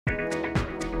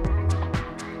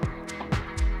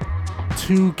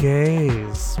Two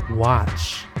Gays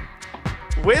Watch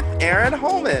with Aaron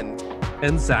Holman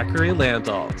and Zachary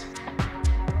Landalt.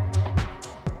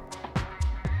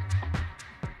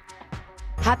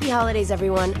 Happy holidays,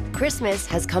 everyone. Christmas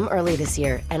has come early this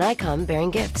year, and I come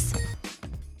bearing gifts.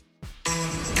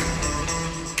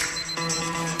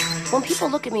 When people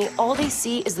look at me, all they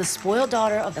see is the spoiled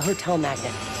daughter of the hotel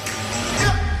magnate.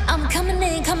 I'm coming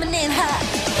in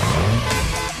hot.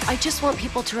 I just want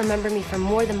people to remember me for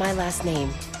more than my last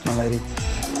name. My lady.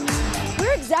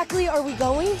 Where exactly are we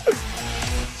going?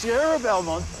 Sierra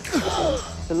Belmont.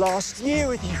 The last year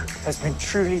with you has been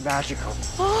truly magical.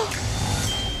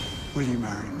 Will you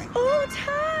marry me? Oh,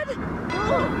 Tad!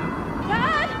 Oh,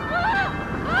 Tad!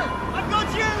 I've got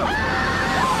you!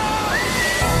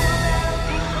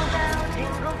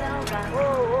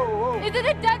 Whoa. Is it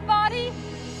a dead body?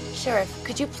 Sheriff,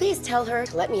 could you please tell her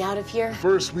to let me out of here?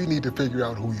 First, we need to figure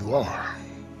out who you are.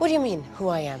 What do you mean, who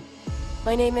I am?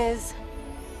 My name is...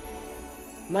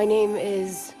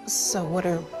 So what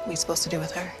are we supposed to do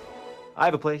with her? I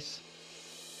have a place.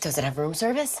 Does it have room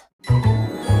service? Jingle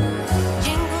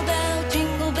bell,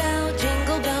 jingle bell,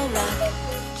 jingle bell rock.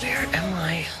 Where am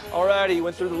I? Alrighty, you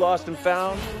went through the lost and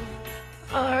found?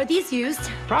 Are these used?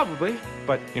 Probably,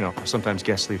 but sometimes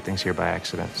guests leave things here by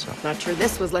accident, so. Not sure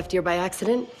this was left here by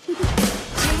accident.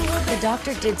 The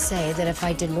doctor did say that if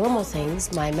I did normal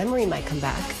things, my memory might come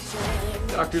back.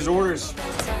 Doctor's orders.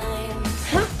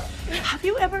 Have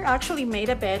you ever actually made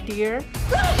a bed, dear?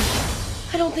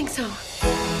 I don't think so.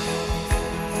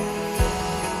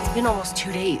 It's been almost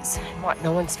 2 days. And what,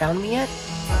 no one's found me yet?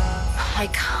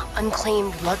 Like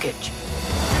unclaimed luggage.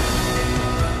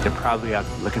 They're probably out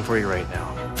looking for you right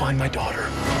now. Find my daughter.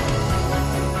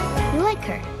 You like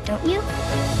her, don't you?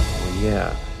 Well,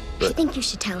 yeah, I think you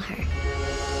should tell her.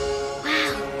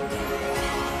 Wow.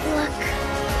 Look.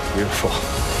 beautiful.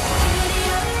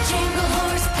 Jingle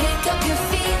horse, pick up your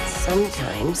feet.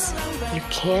 Sometimes you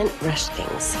can't rush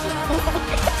things.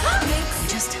 I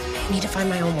just need to find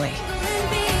my own way.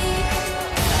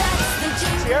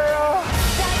 Sierra!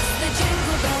 That's the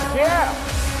jingle bell. Yeah!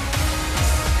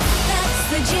 That's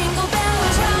the jingle bell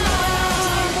rock.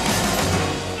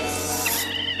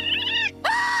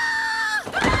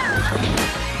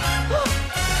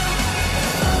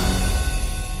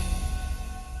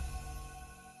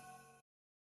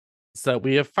 So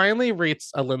we have finally reached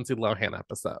a Lindsay Lohan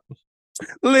episode.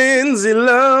 Lindsay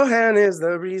Lohan is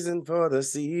the reason for the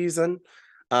season.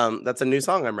 That's a new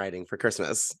song I'm writing for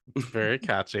Christmas. Very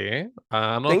catchy.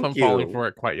 I don't know Thank if I'm falling you. for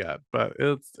it quite yet, but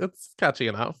it's catchy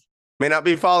enough. May not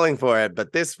be falling for it,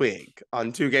 but this week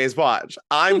on Two Gays Watch,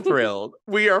 I'm thrilled.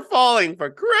 We are falling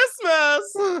for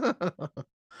Christmas.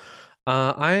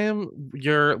 I am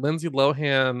your Lindsay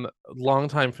Lohan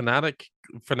longtime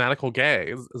fanatical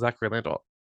gay, Zachary Landau.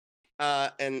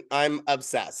 And I'm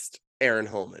obsessed, Aaron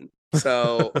Holman.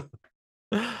 So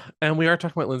And we are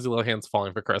talking about Lindsay Lohan's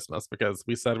Falling for Christmas because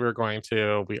we said we were going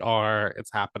to. We are.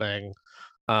 It's happening.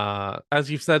 As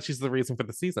you've said, she's the reason for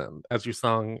the season, as you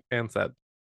sung and said.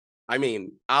 I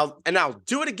mean, I'll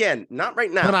do it again. Not right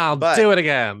now. And I'll but do it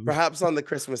again. Perhaps on the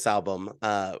Christmas album.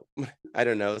 I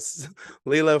don't know.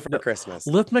 Lilo for Christmas.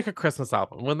 Let's make a Christmas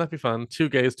album. Wouldn't that be fun? Two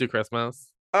gays do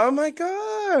Christmas. Oh my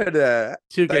God.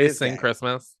 Two That gays is sing gay.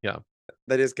 Christmas. Yeah.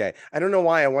 That is gay. I don't know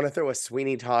why I want to throw a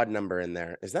Sweeney Todd number in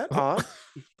there. Is that off?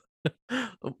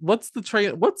 What's the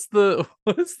train? What is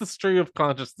the stream of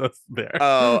consciousness there?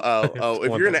 Oh. If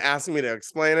you're going to ask me to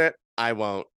explain it, I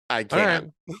won't. I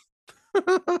can't.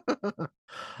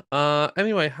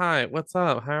 Anyway, hi, what's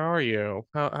up? How are you?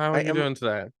 How are you doing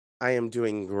today? I am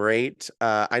doing great.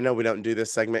 I know we don't do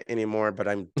this segment anymore, but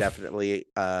I'm definitely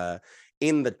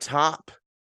in the top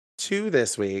 2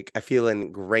 this week. I'm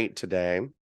feeling great today.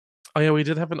 Oh yeah, we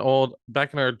did have an old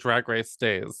back in our drag race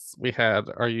days. We had,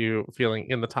 are you feeling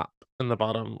in the top, in the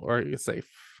bottom, or are you safe?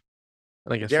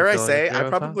 And I guess Dare you're I feeling say, like you're I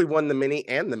on top? probably won the mini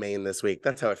and the main this week.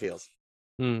 That's how it feels.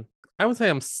 I would say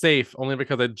I'm safe only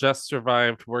because I just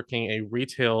survived working a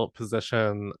retail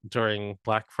position during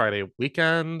Black Friday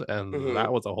weekend, and Mhm.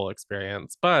 that was a whole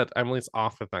experience. But I'm at least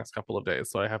off for the next couple of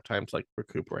days, so I have time to like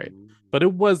recuperate. But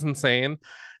it was insane,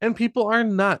 and people are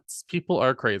nuts. People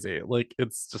are crazy. Like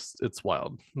it's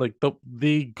wild. Like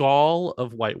the gall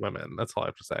of white women. That's all I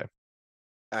have to say.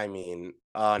 I mean,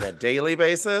 on a daily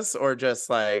basis or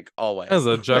just like always? As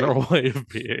a Like, general way of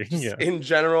being, just yeah. in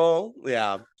general,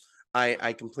 yeah.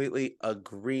 I completely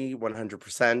agree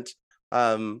 100%.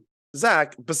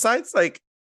 Zach, besides like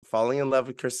falling in love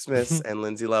with Christmas and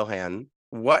Lindsay Lohan,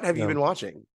 what have you Yeah. been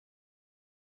watching?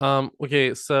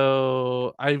 Okay,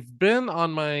 so I've been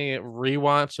on my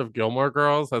rewatch of Gilmore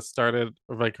Girls that started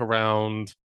like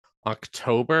around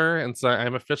October, and so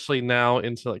I'm officially now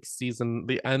into like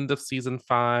the end of season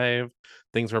 5.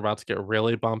 Things are about to get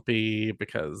really bumpy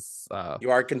because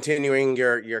You are continuing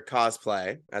your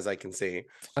cosplay, as I can see.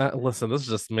 listen, this is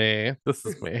just me. This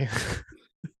is me.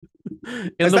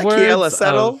 Is that Kiela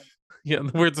Settle? In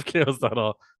the words of Kiela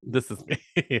Settle, this is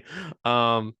me.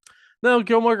 No,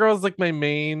 Gilmore Girls is like my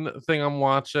main thing I'm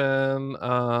watching.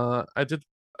 I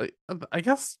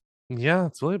guess yeah,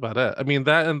 it's really about it. I mean,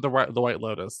 that and the White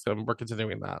Lotus, we're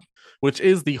continuing that, which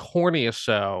is the horniest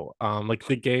show. Like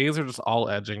the gays are just all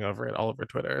edging over it all over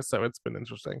Twitter, so it's been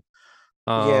interesting.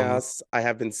 Yes, I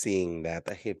have been seeing that.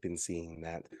 I have been seeing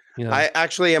that. Yeah. I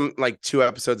actually am like 2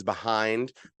 episodes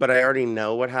behind, but I already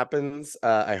know what happens.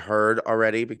 I heard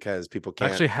already because people I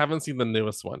can't. actually haven't seen the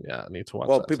newest one yet. I need to watch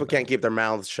Well, that people today. can't keep their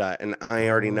mouths shut, and I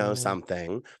already know Oh.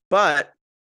 something, but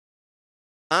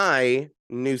I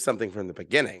knew something from the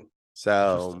beginning.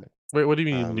 So Interesting. Wait, what do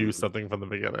you mean you knew um, something from the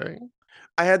beginning?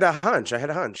 I had a hunch. I had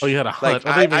a hunch. Oh, you had a Like hunch.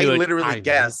 I thought you meant I you were like, literally I knew.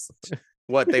 guessed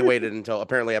what they waited until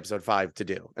apparently episode 5 to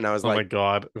do, and I was Oh my like,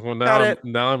 god. Well, got it.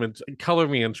 now I'm in color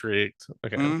me intrigued.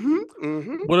 Okay.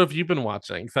 What have you been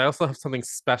watching? 'Cause I also have something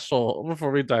special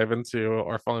before we dive into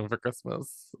our Falling for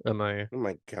Christmas, and Oh my I'm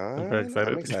very god,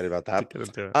 excited I'm excited about to that. get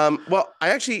into it. Well, I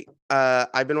actually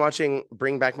I've been watching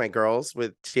Bring Back My Girls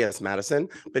with T.S. Madison.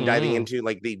 Been diving into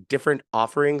like the different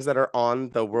offerings that are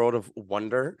on the World of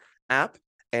Wonder app,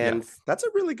 and Yes. that's a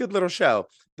really good little show.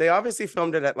 They obviously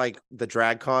filmed it at like the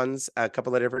drag cons a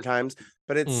couple of different times,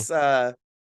 but it's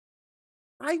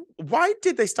why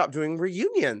did they stop doing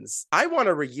reunions? I want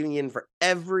a reunion for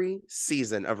every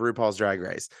season of RuPaul's Drag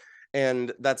Race.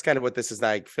 And that's kind of what this is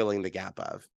like filling the gap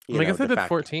of. I guess I de did facto.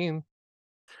 14.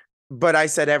 But I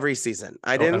said every season.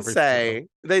 I didn't every say season.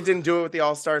 they didn't do it with the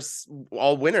All-Stars,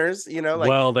 all winners, like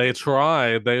well, they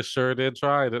tried. They sure did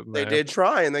try, didn't they did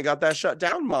try, and they got that shut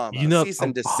down, mama. Cease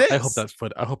and desist.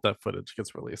 I hope that footage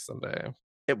gets released someday.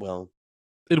 It will.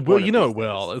 It will, One of it these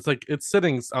will. days. It's like it's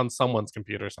sitting on someone's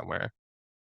computer somewhere.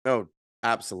 Oh,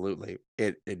 absolutely.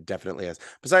 It definitely is.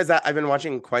 Besides that, I've been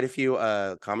watching quite a few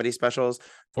comedy specials.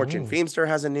 Fortune Ooh. Feimster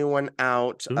has a new one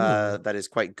out Ooh. that is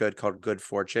quite good called Good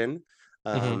Fortune.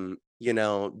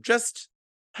 Just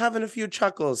having a few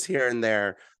chuckles here and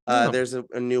there. There's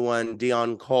a new one,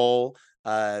 Dion Cole,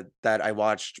 that I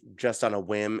watched just on a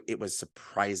whim. It was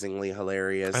surprisingly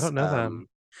hilarious. I don't know them.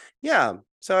 Yeah.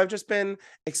 So I've just been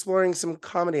exploring some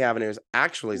comedy avenues.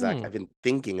 Actually, Zach, I've been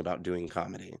thinking about doing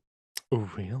comedy. Oh,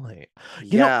 really?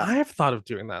 Yeah. I've thought of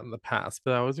doing that in the past,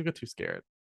 but I always get too scared.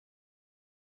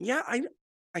 Yeah, I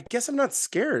guess I'm not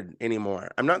scared anymore.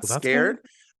 I'm not Well, that's scared.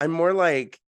 I'm more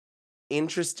like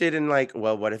interested in like,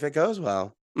 well, what if it goes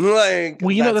well? Like,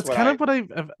 Well, that's kind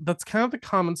of that's kind of the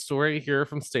common story here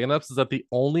from stand-ups is that the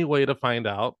only way to find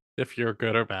out if you're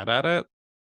good or bad at it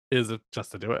is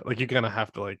just to do it. Like you're gonna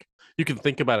have to you can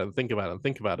think about it and think about it and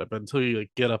think about it, but until you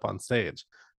like get up on stage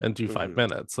and do 5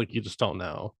 minutes, like you just don't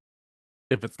know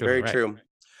if it's gonna very be right. true.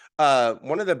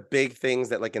 One of the big things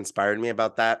that like inspired me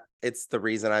about that, it's the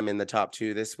reason I'm in the top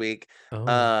 2 this week.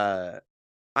 Oh.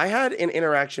 I had an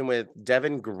interaction with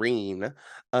Devin Green,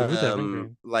 Devin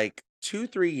Green? like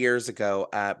 2-3 years ago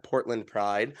at Portland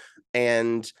Pride,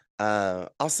 and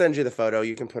I'll send you the photo.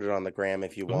 You can put it on the gram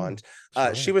if you want.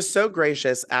 She sure. was so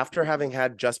gracious after having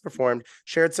had just performed,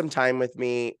 shared some time with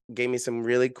me, gave me some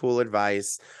really cool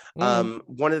advice.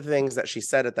 One of the things that she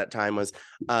said at that time was,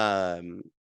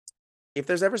 if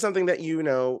there's ever something that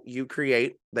you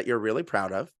create that you're really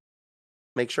proud of,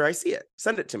 make sure I see it.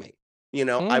 Send it to me.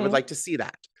 I would like to see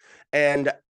that.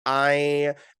 And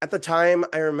at the time,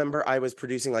 I remember I was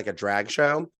producing like a drag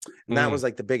show, and that was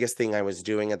like the biggest thing I was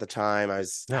doing at the time. I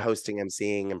was hosting,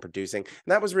 emceeing, and producing,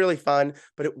 and that was really fun,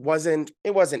 but it wasn't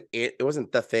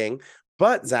the thing.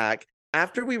 But Zach,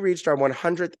 after we reached our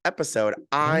 100th episode,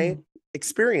 I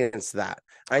experienced that.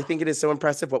 I think it is so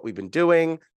impressive what we've been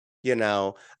doing.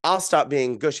 I'll stop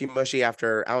being gushy mushy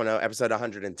after, I don't know, episode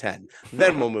 110.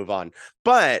 Then we'll move on.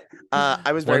 But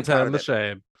I was very proud of the it.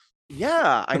 shade.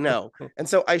 Yeah, I know. And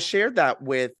so I shared that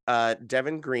with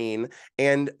Devin Green,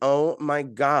 and oh my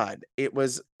God, it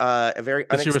was a very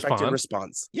unexpected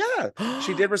response. Yeah,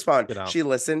 she did respond. She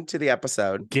listened to the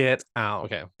episode. Get out.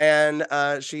 Okay. And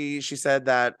she said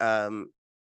that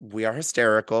we are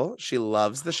hysterical. She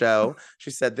loves the show. She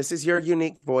said, "This is your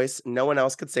unique voice. No one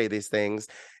else could say these things."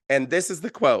 And this is the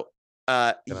quote.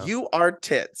 You are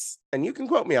tits. And you can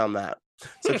quote me on that.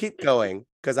 So keep going,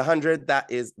 because 100,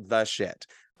 that is the shit.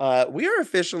 We are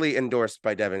officially endorsed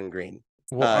by Devin Green.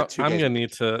 Well, I'm gonna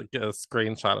need to get a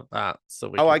screenshot of that.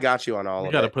 So I got you on all of it.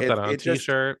 You gotta put that on a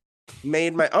t-shirt.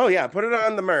 Made my put it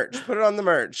on the merch. Put it on the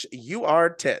merch. You are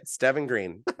tits, Devin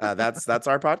Green. That's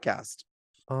our podcast.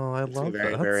 Oh, I Makes me love that.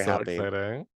 very, That's very so happy.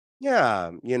 exciting.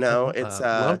 Yeah, I love it's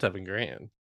that. Love Devin Green.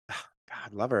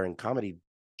 God, love her and comedy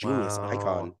genius Wow.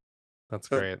 icon. That's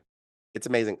But great. it's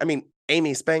amazing. I mean,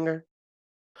 Amy Spanger,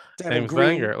 Devin James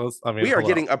Green. Banger. I mean, We are hello.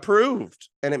 getting approved,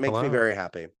 and it makes me Hello. very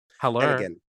happy. Hello. And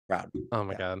again, proud. Oh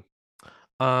my Yeah.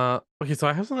 god. Okay, so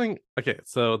I have something. Okay,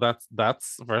 so that's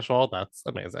first of all, that's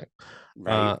amazing.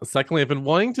 Right. Secondly, I've been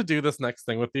wanting to do this next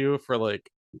thing with you for like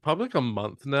probably like a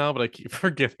month now, but I keep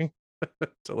forgetting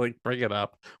to like bring it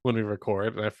up when we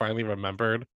record, and I finally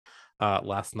remembered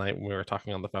last night when we were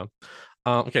talking on the phone.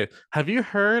 Okay, have you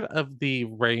heard of the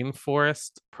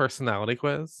rainforest personality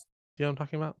quiz? Do you know what I'm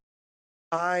talking about?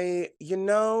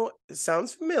 It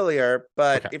sounds familiar,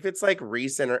 but Okay. if it's like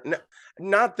recent or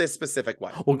not this specific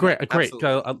one. Well, No, great.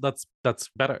 absolutely. That's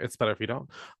better. It's better if you don't.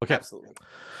 Okay. Absolutely.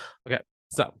 Okay.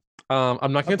 So,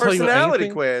 I'm not A going to tell you what personality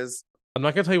anything. quiz. I'm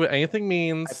not going to tell you what anything I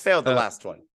means. failed the last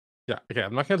one. Yeah. Okay.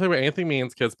 I'm not going to tell you what anything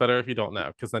means because it's better if you don't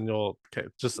know, because then you'll. Okay.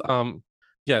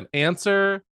 Yeah.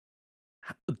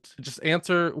 Just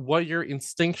answer what your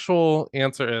instinctual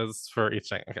answer is for each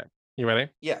thing. Okay. You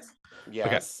ready? Yes. Okay.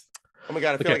 Yes. Oh my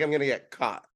god, I feel Okay. like I'm gonna get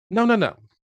caught. No.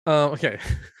 Okay.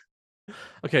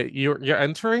 Okay. You're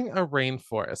entering a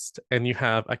rainforest and you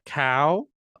have a cow,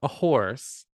 a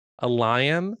horse, a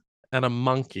lion, and a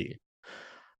monkey.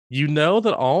 You know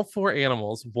that all four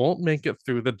animals won't make it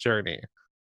through the journey.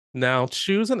 Now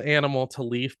choose an animal to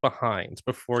leave behind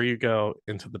before you go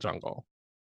into the jungle.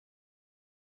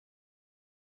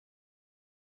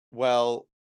 Well,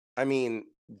 I mean,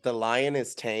 the lion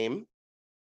is tame.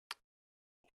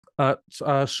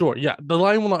 Sure. Yeah, the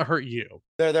lion will not hurt you.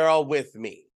 They're all with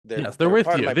me. Yes, they're with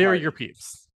part of you. my They're party. your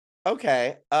peeps.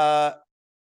 Okay.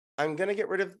 I'm gonna get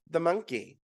rid of the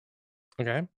monkey.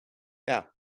 Okay. Yeah.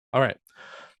 All right.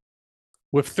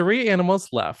 With three animals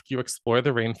left, you explore the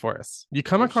rainforest. You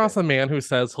come across a man who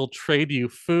says he'll trade you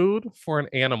food for an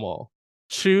animal.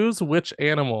 Choose which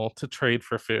animal to trade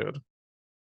for food.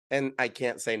 And I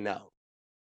can't say no.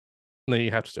 No, you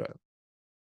have to do it.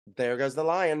 There goes the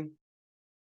lion.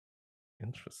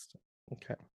 Interesting.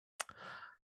 Okay.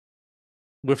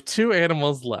 With two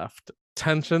animals left,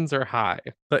 tensions are high.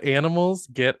 The animals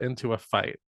get into a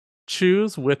fight.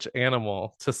 Choose which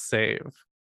animal to save.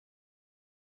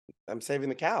 I'm saving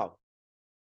the cow.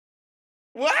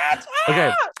 What?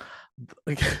 Okay. Ah!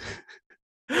 Okay.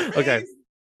 Okay.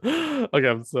 Okay,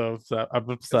 I'm so upset. I'm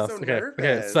obsessed. so Okay,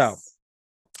 so nervous.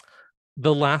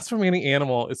 the last remaining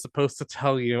animal is supposed to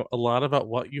tell you a lot about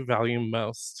what you value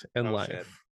most in Oh, life. shit.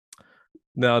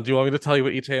 Now, do you want me to tell you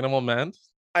what each animal meant?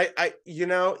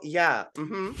 Yeah.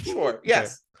 Sure.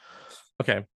 Yes.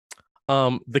 Okay.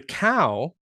 The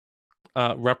cow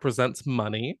represents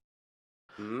money.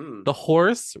 Mm. The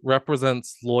horse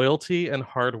represents loyalty and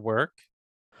hard work.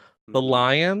 The Mhm.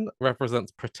 lion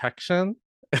represents protection,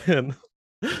 and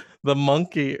the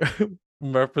monkey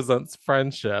represents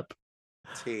friendship.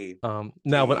 Tea.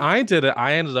 Now when Tea. I did it,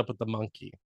 I ended up with the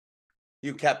monkey.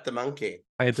 You kept the monkey.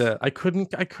 I did. I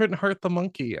couldn't hurt the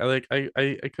monkey. I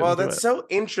couldn't Well, do that's it. so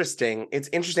interesting. It's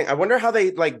interesting. I wonder how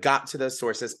they like got to those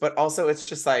sources, but also it's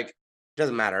just like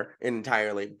doesn't matter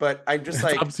entirely. But I'm just It's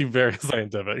like, obviously very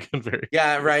scientific and very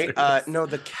yeah, right. serious. No,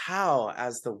 the cow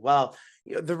as the well.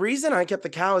 The reason I kept the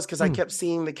cow is because I kept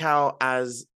seeing the cow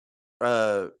as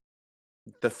the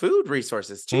food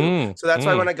resources too. So that's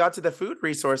why when I got to the food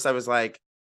resource, I was like,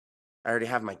 I already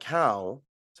have my cow,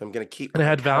 so I'm gonna keep And it my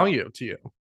had cow. value to you.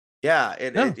 Yeah,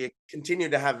 it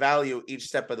continued to have value each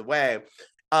step of the way.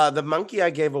 The monkey I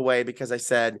gave away because I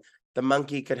said the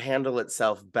monkey could handle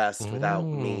itself best without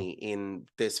me in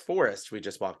this forest we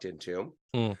just walked into.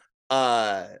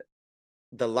 The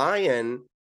lion,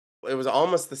 it was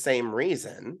almost the same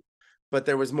reason, but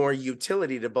there was more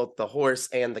utility to both the horse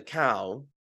and the cow.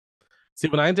 See,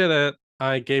 when I did it,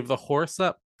 I gave the horse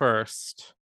up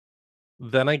first,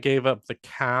 then I gave up the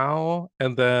cow,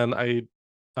 and then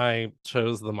I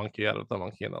chose the monkey out of the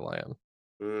monkey and the lion.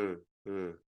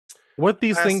 What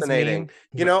these things Fascinating.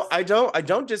 mean? I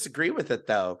don't disagree with it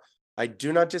though. I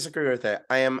do not disagree with it.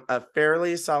 I am a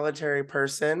fairly solitary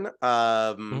person.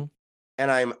 And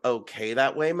I'm okay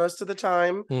that way most of the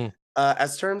time.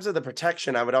 As terms of the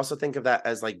protection, I would also think of that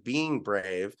as like being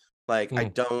brave. Like I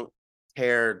don't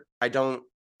care. I don't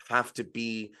have to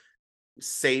be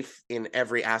safe in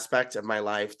every aspect of my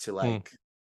life to like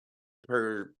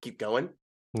keep going.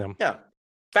 Yeah.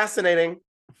 Fascinating.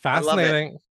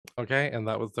 Fascinating. Okay, and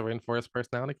that was the Rainforest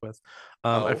Personality Quiz.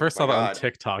 I first saw that on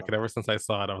TikTok, and ever since I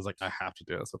saw it, I was like, I have to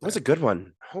do this. That was a good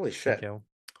one. Holy shit. Thank you.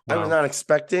 I was not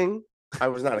expecting.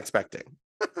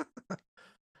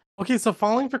 Okay, so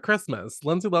Falling for Christmas,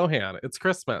 Lindsay Lohan. It's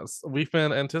Christmas. We've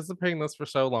been anticipating this for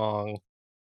so long.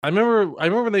 I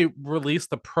remember when they released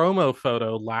the promo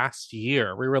photo last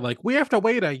year. We were like, we have to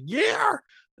wait a year.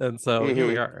 And so here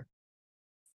we are.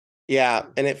 Yeah,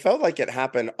 and it felt like it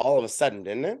happened all of a sudden,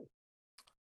 didn't it?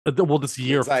 Well, this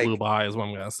year It's flew like by, is what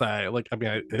I'm gonna say. Like, I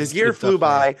mean, this year it flew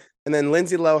definitely. by, and then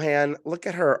Lindsay Lohan, look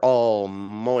at her all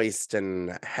moist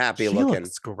and happy She looking.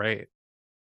 looks great.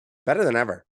 Better than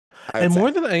ever, I would And more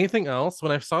say. than anything else,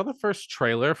 when I saw the first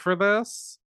trailer for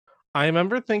this, I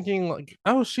remember thinking like,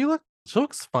 oh, she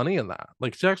looks funny in that.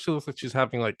 Like, she actually looks like she's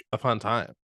having like a fun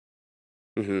time.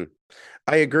 hmm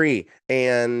I agree.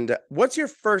 And what's your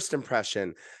first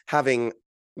impression having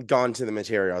gone to the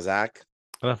material, Zach?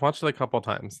 And I've watched it a couple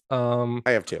times. I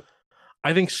have two.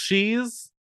 I think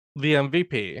she's the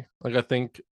MVP. Like, I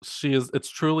think she is. It's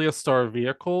truly a star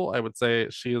vehicle. I would say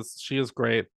she is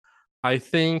great. I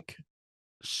think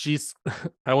she's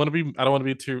I don't want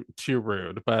to be too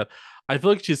rude, but I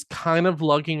feel like she's kind of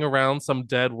lugging around some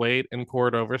dead weight in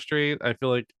Court Overstreet. I feel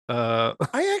like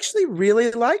I actually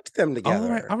really liked them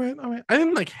together. all right. I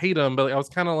didn't like hate him, but like, I was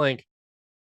kind of like,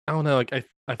 I don't know, like I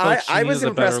feel like she I was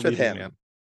needed a better impressed with leading him man.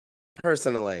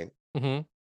 personally. Mm-hmm.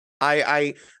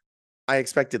 I I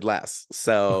expected less,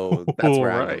 so that's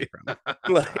where I'm coming Right.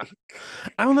 from. Like,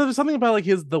 I don't know, there's something about like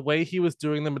the way he was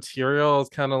doing the material is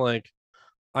kind of like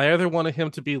I either wanted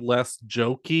him to be less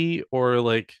jokey or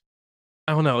like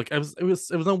I don't know, like it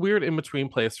was a weird in between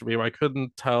place for me where I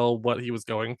couldn't tell what he was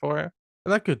going for, and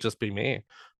that could just be me.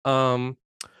 Um,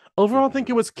 Overall, I think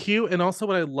it mhm. was cute, and also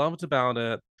what I loved about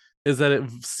it is that it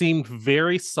seemed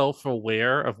very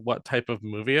self-aware of what type of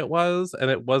movie it was,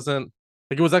 and it wasn't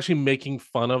like it was actually making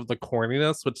fun of the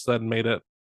corniness, which then made it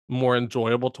more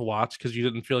enjoyable to watch because you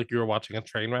didn't feel like you were watching a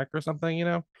train wreck or something, you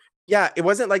know? Yeah, it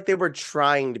wasn't like they were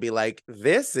trying to be like,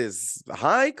 this is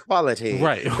high quality.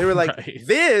 Right, They were like, right,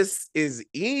 this is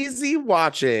easy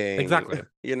watching. exactly.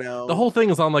 You The know, whole thing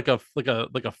is on like a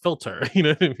filter, you know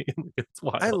what I mean? It's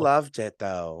I wild. loved it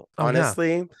though. Oh yeah,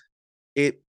 Honestly,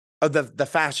 it the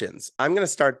fashions. I'm gonna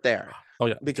start there oh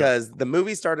yeah, do it. because the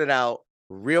movie started out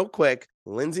real quick.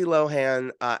 Lindsay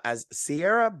Lohan as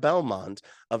Sierra Belmont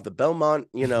of the Belmont,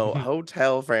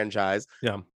 hotel franchise.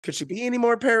 Yeah, Could she be any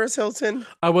more Paris Hilton?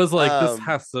 I was like, this Um,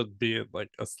 has to be like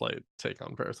a slight take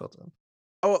on Paris Hilton.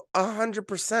 oh,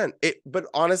 100%. But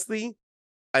honestly,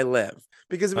 I live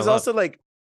because it I was love. also like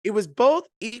it was both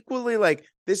equally like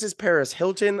this is Paris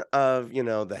Hilton of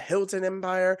the Hilton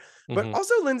Empire, but Mhm.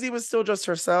 also Lindsay was still just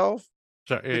herself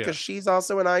Sure, yeah, yeah. because she's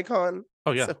also an icon.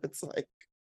 Oh yeah. So it's like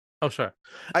Oh sure.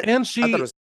 I And I thought it she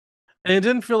was and it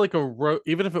didn't feel like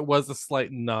even if it was a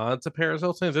slight nod to Paris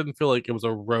Hilton, it didn't feel like it was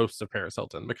a roast of Paris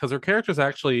Hilton because her character's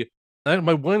actually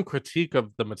my one critique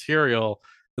of the material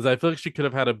is I feel like she could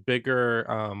have had a bigger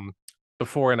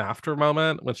before and after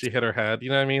moment when she hit her head. You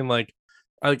know what I mean? Like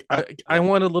I yeah.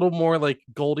 want a little more like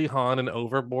Goldie Hawn and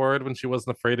Overboard when she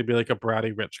wasn't afraid to be like a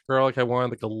bratty rich girl. Like I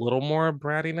wanted like a little more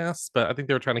brattiness, but I think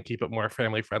they were trying to keep it more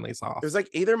family friendly It was soft. like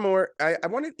either more I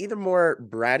wanted either more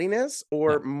brattiness Yeah.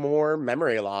 or more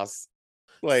memory loss.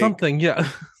 Like Something, yeah.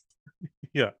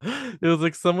 Yeah, it was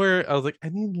like somewhere I was like, I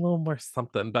need a little more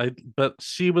something, but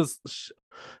she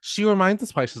reminds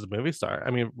us why she's a movie star.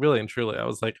 I mean, really and truly, I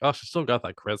was like, oh, she still got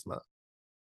that charisma.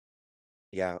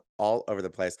 yeah, all over the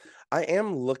place. I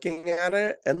am looking at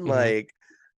it and Hmm. like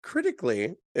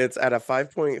critically, it's at a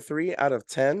 5.3 out of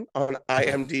 10 on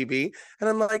IMDb. And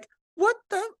I'm like, what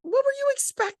were you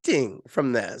expecting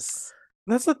from this?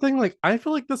 That's the thing. Like, I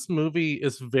feel like this movie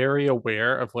is very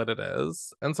aware of what it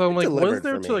is, and so I'm It like, what is delivered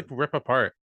there for to like me. rip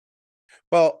apart?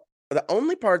 Well, the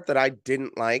only part that I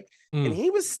didn't like, and Mm. he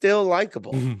was still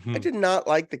likable, I did not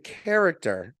like the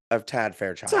character of Tad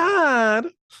Fairchild.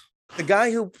 Dad. The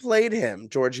guy who played him,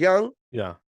 George Young,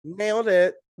 Yeah, nailed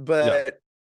it, yeah. but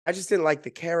I just didn't like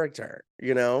the character. But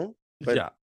Yeah.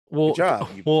 good Well, job.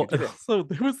 You well, did it. so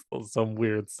there was some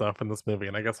weird stuff in this movie,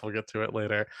 and I guess we'll get to it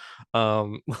later.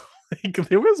 Like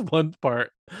there was one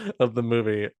part of the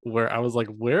movie where I was like,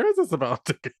 where is this about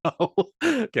to go?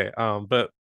 Okay,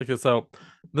 but okay, so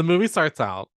the movie starts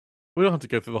out. We don't have to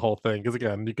go through the whole thing because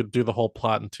again, you could do the whole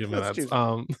plot in two Let's minutes.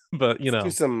 do But let's do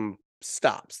some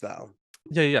stops though.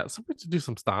 yeah, yeah. So we have to do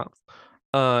some stops.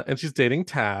 And she's dating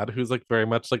Tad, who's like very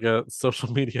much like a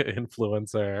social media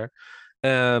influencer,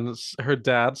 and her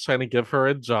dad's trying to give her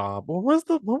a job. What was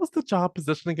the job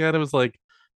position again? It was like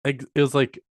it was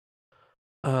like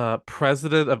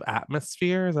president of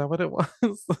Atmosphere. Is that what it was?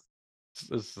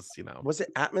 It's just Was it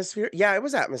Atmosphere? Yeah, it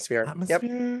was Atmosphere. Yep.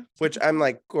 Atmosphere. Which I'm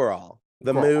like, girl,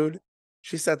 the Girl, mood.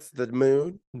 She sets the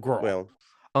mood. girl. Well,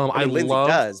 I I mean, Lindsay loved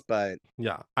does, but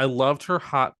yeah, I loved her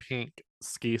hot pink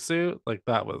ski suit. Like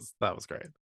that was great.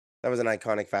 That was an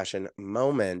iconic fashion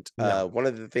moment. Yeah. One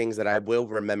of the things that I will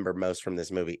remember most from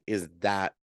this movie is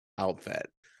that outfit.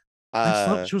 I just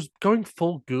love she was going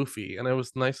full goofy, and it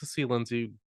was nice to see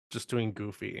Lindsay just doing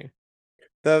goofy.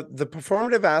 The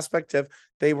performative aspect of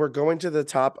they were going to the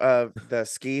top of the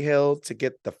ski hill to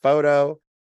get the photo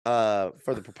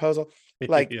for the proposal.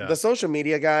 Like Yeah. the social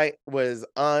media guy was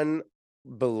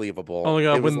unbelievable. Oh my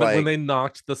god, It was when they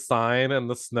knocked the sign and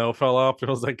the snow fell off, it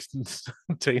was like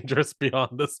dangerous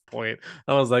beyond this point.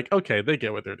 I was like, okay, they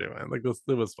get what they're doing. Like this,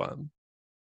 it was fun.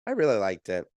 I really liked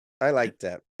it. I liked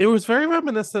it. It was very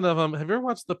reminiscent of have you ever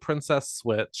watched The Princess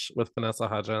Switch with Vanessa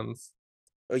Hudgens?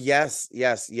 Oh, yes.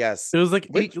 It was like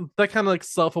that kind of like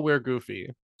self-aware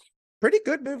goofy. Pretty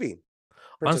good movie.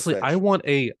 Princess Honestly, Switch.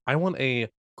 I want a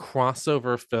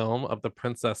crossover film of The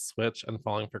Princess Switch and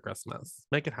Falling for Christmas.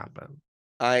 Make it happen.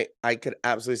 I could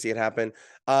absolutely see it happen.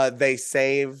 They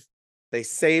save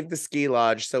the ski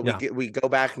lodge, so we go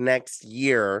back next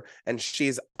year, and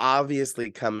she's obviously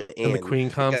come in. And the Queen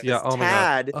comes. Yeah. Oh my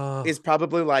Tad god. is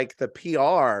probably like the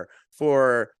PR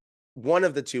for one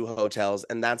of the two hotels,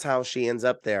 and that's how she ends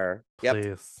up there. Yep.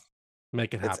 Please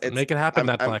make it happen. It's- Make it happen,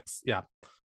 I'm- Netflix. Yeah.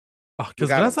 Because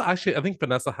got 'em. Vanessa, actually, I think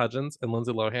Vanessa Hudgens and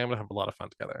Lindsay Lohan would have a lot of fun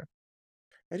together.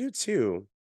 I do too.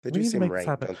 They We do need to seem make right, this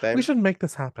happen. don't they? We should make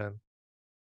this happen.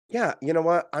 Yeah, you know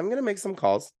what? I'm gonna make some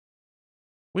calls.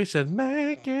 We should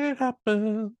make it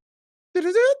happen.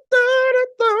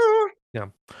 Yeah.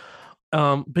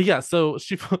 But yeah, so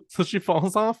she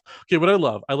falls off. Okay, what I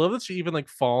love that she even like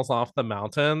falls off the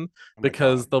mountain my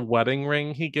because God. the wedding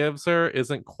ring he gives her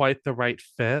isn't quite the right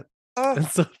fit. Oh, And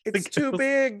so it's like, it too was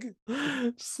big.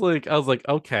 just like I was like,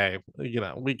 okay, we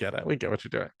get it. We get what you're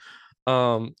doing.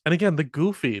 And again, the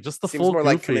goofy, just the Seems full more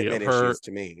like goofy commitment of her issues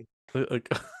to me. like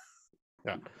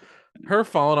yeah. Her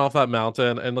falling off that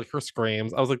mountain and like her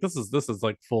screams. I was like, this is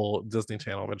like full Disney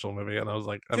Channel original movie. And I was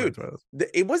like, I'm Dude, into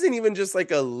it. It wasn't even just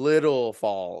like a little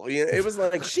fall. It was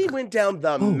like she went down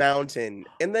the mountain,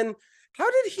 and then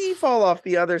how did he fall off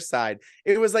the other side?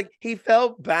 It was like he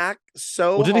fell back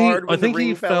so Well, hard. I When think the ring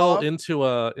he fell fell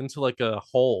off, into like a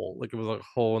hole. Like it was like a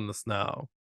hole in the snow.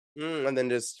 and then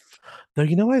just Now,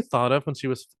 you know what I thought of when she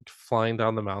was flying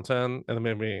down the mountain, and it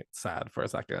made me sad for a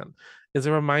second, is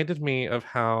it reminded me of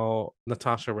how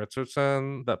Natasha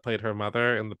Richardson, that played her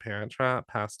mother in The Parent Trap,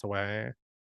 passed away.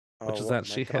 Which is that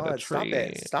my she hit a God,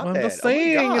 tree. Stop I'm it! just Oh my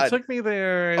saying, it God. took me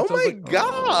there. Oh I was my like,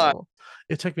 God. oh.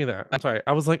 It took me there. I'm sorry.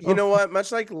 I was like, You know oh. what?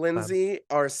 Much like Lindsay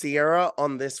or Sierra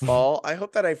on this fall, I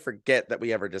hope that I forget that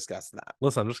we ever discussed that.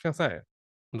 Listen, I'm just gonna say.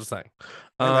 I'm just saying.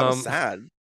 Man, that was sad.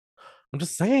 I'm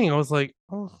just saying. I was like,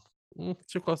 oh,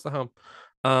 too close to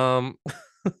home.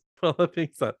 Well, that being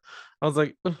said, I was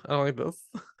like, I don't like this.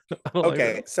 I don't like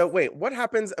Okay, it. so wait, what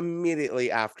happens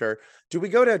immediately after? Do we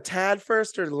go to Tad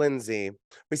first or Lindsay?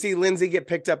 We see Lindsay get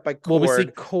picked up by Cord. Well, we see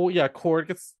Cord. Yeah,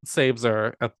 Cord saves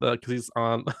her at the because he's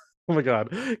on. Oh my god,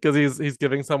 because he's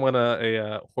giving someone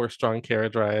a horse-drawn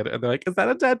carriage ride, and they're like, "Is that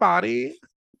a dead body?"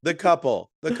 The couple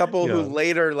who Yeah.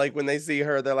 later, like when they see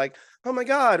her, they're like, "Oh my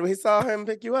god, we saw him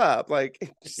pick you up!" Like,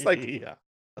 just like yeah,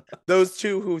 those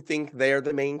two who think they're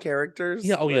the main characters.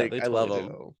 yeah. Oh yeah, like, they I love totally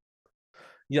them. do.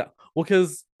 Yeah, well,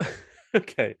 because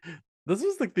okay, this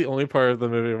was like the only part of the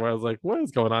movie where I was like, "What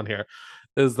is going on here?"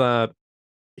 Is that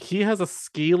he has a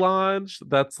ski lodge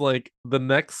that's like the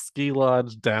next ski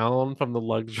lodge down from the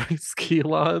luxury ski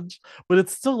lodge, but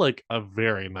it's still like a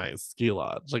very nice ski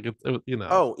lodge. Like you know.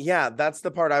 Oh yeah, that's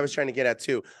the part I was trying to get at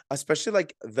too. Especially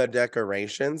like the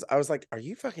decorations. I was like, "Are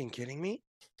you fucking kidding me?"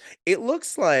 It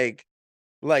looks like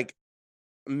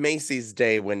Macy's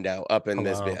Day window up in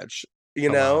this Hello. bitch. You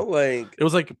know, like It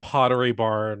was like Pottery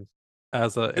Barn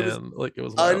as a It was inn. Like it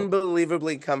was wild.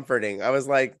 unbelievably comforting. I was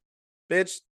like,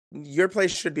 "Bitch, your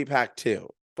place should be packed too."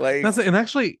 Like, That's it. And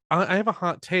actually, I have a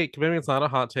hot take. Maybe it's not a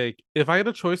hot take. If I had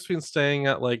a choice between staying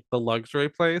at like the luxury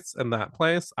place and that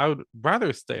place, I would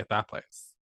rather stay at that place.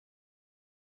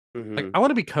 Like mhm, I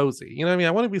want to be cozy. You know what I mean?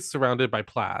 I want to be surrounded by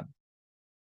plaid.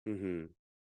 mhm.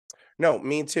 No,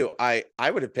 me too. I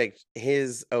would have picked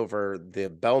his over the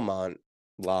Belmont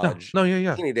No, Lodge no,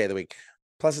 yeah. any day of the week.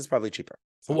 Plus, it's probably cheaper.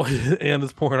 So Well, and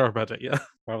it's more in our budget. Yeah,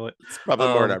 probably. it's probably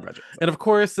more in our Um, budget. So. And of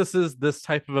course, this is this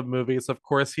type of a movie. So of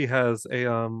course he has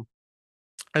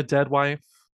a dead wife.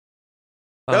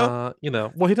 No, You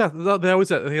know, well he does. They always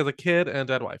he has a kid and a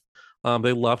dead wife.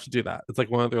 They love to do that. It's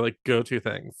like one of their like go-to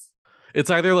things. It's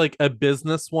either like a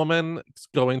businesswoman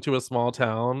going to a small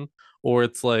town, or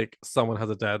it's like someone has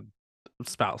a dead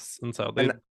spouse, and so they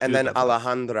and do then dead wives.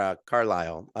 Alejandra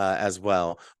Carlisle as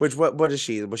well. Which what is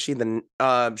she? Was she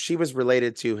she was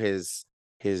related to his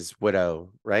widow,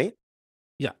 right?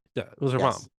 Yeah, it was her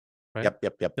Yes. mom. right?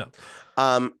 Yep.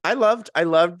 Yeah. I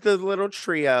loved the little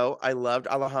trio. I loved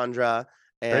Alejandra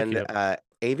Very and cute.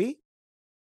 Avi.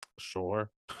 Sure.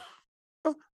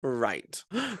 Right.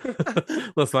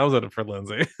 Listen, I was in it for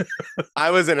Lindsay. I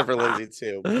was in it for Lindsay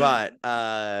too, but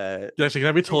Actually, can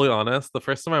I be totally honest? The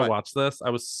first time I What? watched this,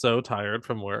 I was so tired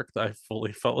from work that I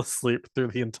fully fell asleep through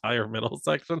the entire middle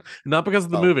section. Not because of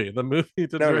the Oh. movie. The movie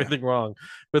didn't do No. anything wrong.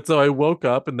 But so I woke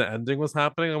up and the ending was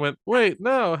happening. I went, wait,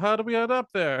 no, how do we end up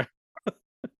there?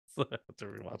 So I had to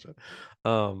rewatch it.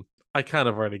 I kind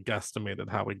of already guesstimated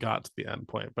how we got to the end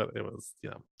point, but it was,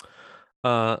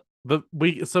 but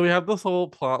we have this whole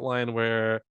plot line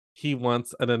where he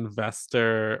wants an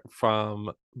investor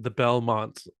from the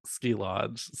Belmont ski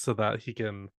lodge so that he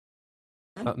can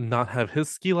not have his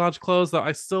ski lodge closed. Though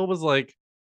I still was like,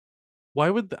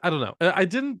 why would I don't know. I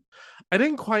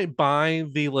didn't quite buy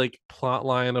the like plot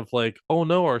line of like, oh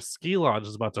no, our ski lodge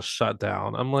is about to shut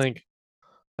down. I'm like,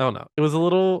 I don't know. It was a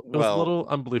little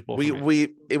unbelievable for me.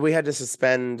 We had to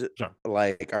suspend Sure.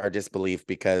 like our disbelief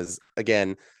because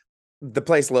again, the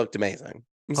place looked amazing.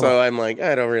 So I'm like,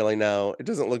 I don't really know. It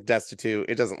doesn't look destitute.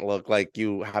 It doesn't look like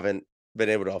you haven't been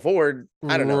able to afford,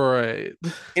 I don't know, Right.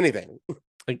 anything.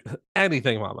 Like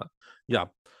anything, mama. Yeah.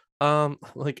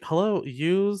 Like, hello,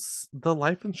 use the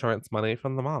life insurance money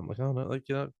from the mom. Like, I don't know, like,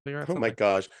 figure out Oh my something.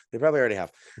 gosh, they probably already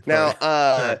have. Probably.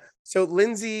 Now, so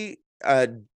Lindsay,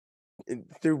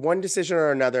 through one decision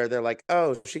or another, they're like,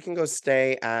 oh, she can go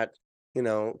stay at,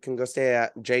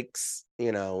 Jake's,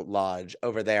 lodge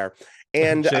over there.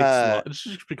 And Jake's lodge. It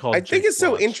should be called I think Jake's it's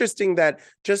so Lodge. interesting that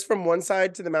just from one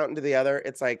side to the mountain to the other,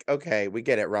 it's like, okay, we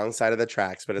get it, wrong side of the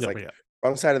tracks, but it's Yeah, like yeah.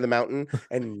 wrong side of the mountain,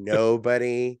 and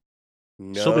nobody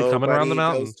She'll be coming around the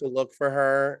mountain. goes to look for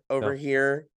her over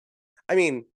here. I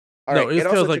mean, all No, right, it it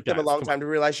feels also like, took them a guys, long come time on. to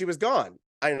realize she was gone.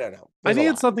 I don't know. I There's a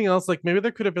needed lot. something else. Like maybe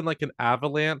there could have been like an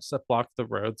avalanche that blocked the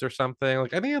roads or something.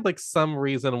 Like I needed like some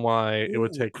reason why it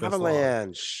would Ooh, take this long.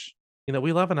 avalanche.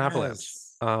 We love an avalanche.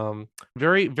 Yes.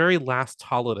 Very, very last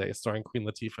holiday starring Queen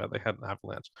Latifah, they had an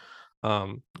avalanche.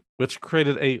 Which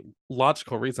created a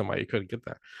logical reason why you couldn't get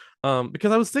there.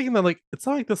 Because I was thinking that like it's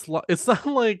not like it's not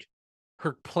like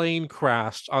her plane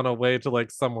crashed on a way to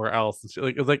like somewhere else. And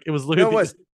it was No, literally it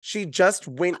was. She just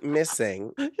went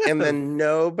missing, and then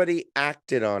nobody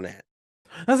acted on it.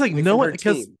 I was like, Like, no from one, her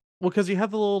because team. you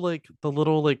have the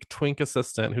little like twink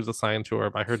assistant who's assigned to her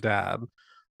by her dad,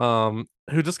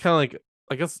 who just kind of like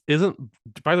I guess isn't,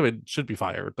 by the way, should be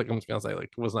fired. Like I'm just gonna say like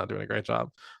was not doing a great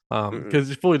job, because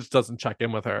he fully just doesn't check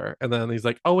in with her, and then he's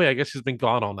like, oh wait, I guess she's been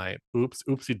gone all night. Oops,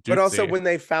 oopsie doopsie. But also when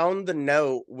they found the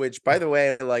note, which by the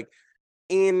way, like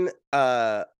in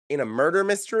a murder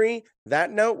mystery,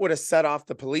 that note would have set off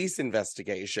the police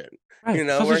investigation. Right. Where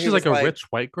Especially he she's was like a rich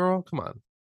white girl. Come on.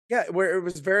 Yeah, where it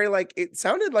was very like it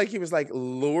sounded like he was like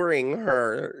luring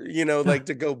her, like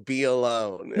to go be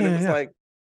alone. And it was like,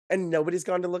 and nobody's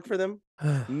gone to look for them.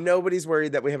 Nobody's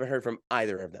worried that we haven't heard from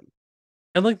either of them.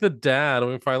 And like the dad,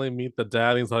 when we finally meet the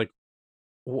dad, he's like,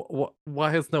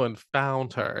 why has no one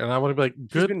found her? And I want to be like,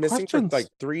 She's good been missing questions. for like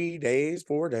 3 days,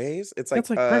 4 days. It's like,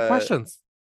 great questions.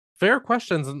 Fair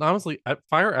questions. And honestly,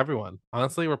 fire everyone.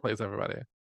 Honestly, replace everybody.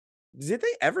 Did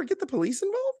they ever get the police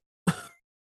involved?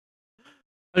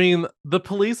 I mean, the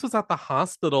police was at the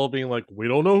hospital being like, we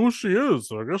don't know who she is,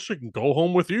 so I guess she can go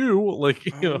home with you. Like,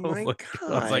 Oh my I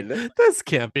was like, God. this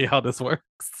can't be how this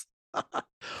works.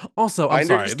 Also, I'm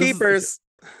sorry. Finders keepers.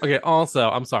 Okay, also,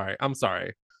 I'm sorry.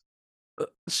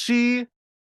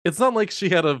 It's not like she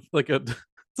had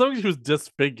it's not like she was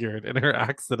disfigured in her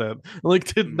accident.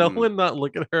 Like, did no one not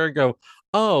look at her and go,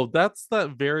 oh, that's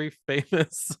that very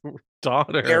famous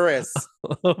daughter Heiress.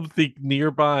 of the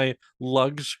nearby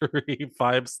luxury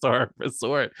 5-star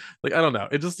resort? Like, I don't know.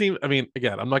 It just seemed, I mean,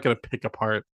 again, I'm not gonna pick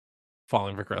apart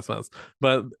Falling for Christmas,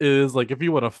 but it is like if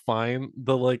you want to find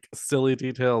the like silly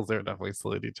details, there are definitely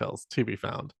silly details to be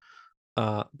found.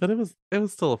 But it was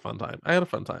still a fun time. I had a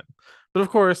fun time. But of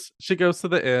course, she goes to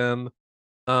the inn.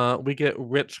 We get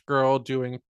rich girl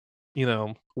doing,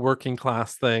 working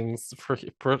class things for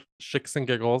shits and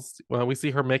giggles. We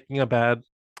see her making a bed.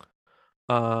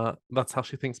 That's how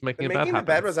she thinks making a bed happens. Making the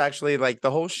bed was actually like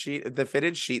the whole sheet, the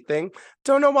fitted sheet thing.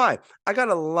 Don't know why. I got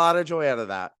a lot of joy out of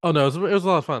that. Oh no, it was a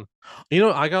lot of fun.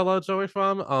 I got a lot of joy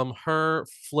from her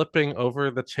flipping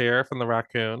over the chair from the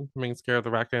raccoon, being scared of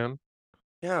the raccoon.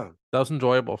 Yeah, that was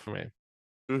enjoyable for me.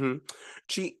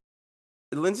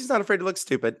 Lindsay's not afraid to look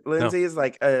stupid. Lindsay is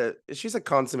like she's a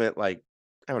consummate, like,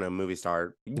 I don't know, movie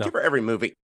star. Give her every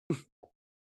movie.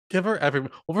 Give her every.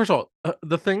 Well, first of all,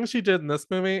 the thing she did in this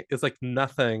movie is like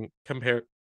nothing compared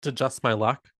to Just My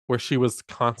Luck, where she was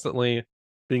constantly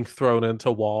being thrown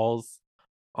into walls,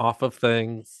 off of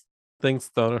things, things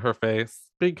thrown in her face,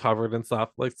 being covered and stuff.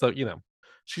 Like, so, you know,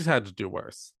 she's had to do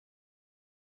worse.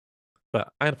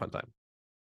 But I had a fun time.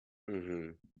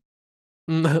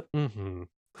 Mm-hmm.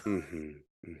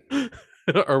 Mm-hmm.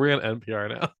 Are we on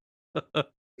NPR now?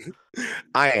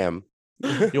 I am.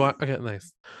 You want? Okay,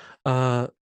 nice.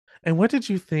 And what did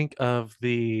you think of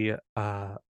the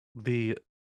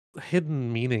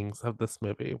hidden meanings of this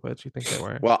movie? What did you think they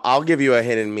were? Well, I'll give you a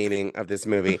hidden meaning of this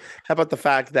movie. How about the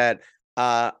fact that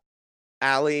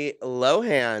Ali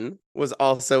Lohan was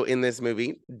also in this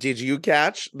movie? Did you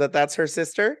catch that that's her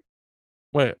sister?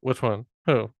 Wait, which one?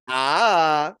 Who?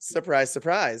 Surprise,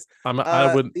 surprise.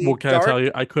 I would. The Well, can I tell dark-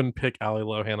 you? I couldn't pick Ali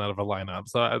Lohan out of a lineup,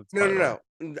 so it's probably wrong.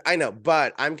 No. I know,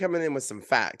 but I'm coming in with some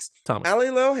facts. Tell me. Ali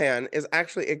Lohan is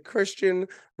actually a Christian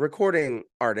recording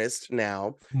artist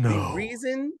now. The No.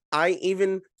 reason I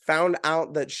even found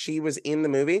out that she was in the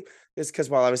movie is because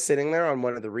while I was sitting there on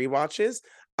one of the rewatches,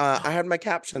 I had my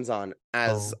captions on,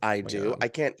 as Oh I my do. God. I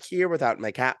can't hear without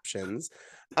my captions.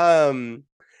 And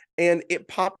it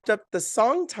popped up the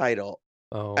song title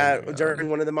Oh my God. during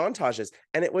one of the montages,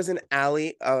 and it was an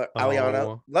Aliana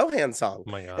Oh. Lohan song.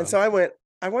 Oh my And God. so I went,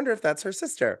 I wonder if that's her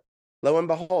sister. Lo and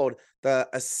behold, the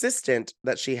assistant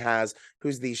that she has,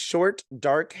 who's the short,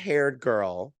 dark-haired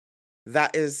girl,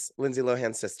 that is Lindsay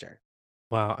Lohan's sister.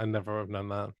 Wow, I never would have known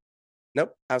that.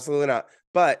 Nope, absolutely not.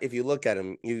 But if you look at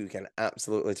him, you can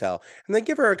absolutely tell. And they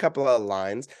give her a couple of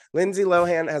lines. Lindsay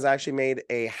Lohan has actually made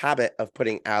a habit of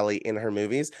putting Ali in her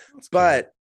movies, That's cute.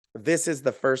 but this is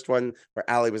the first one where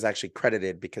Ali was actually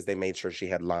credited because they made sure she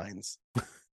had lines.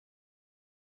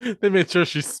 They made sure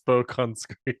she spoke on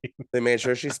screen. They made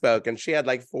sure she spoke, and she had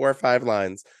like 4 or 5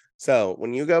 lines. So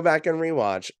when you go back and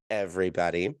rewatch,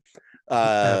 everybody, the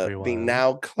Everyone.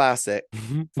 now classic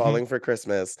Falling for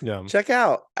Christmas, Yeah. check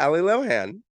out Ali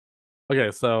Lohan.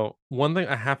 Okay, so one thing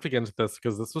I have to get into this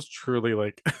because this was truly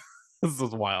like this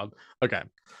was wild. Okay,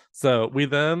 so we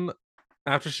then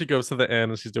after she goes to the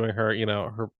inn and she's doing her, you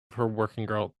know, her working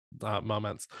girl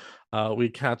moments, we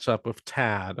catch up with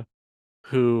Tad,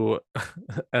 who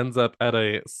ends up at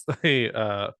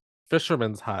a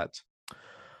fisherman's hut,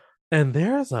 and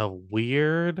there's a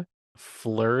weird,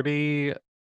 flirty,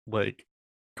 like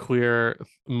queer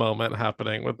moment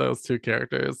happening with those two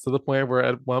characters to the point where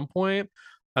at one point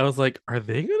I was like, are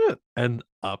they gonna end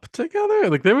up together?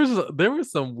 Like there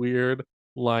was some weird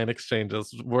line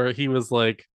exchanges where he was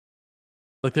like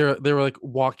they were like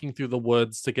walking through the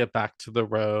woods to get back to the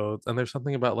roads, and there's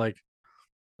something about like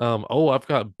oh, I've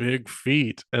got big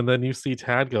feet, and then you see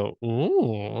Tad go,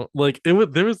 ooh, like it was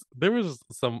there was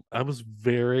some I was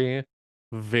very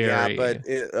Yeah, but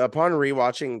upon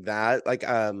rewatching that, like,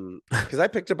 because I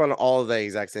picked up on all of the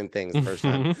exact same things the first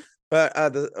time, but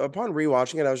upon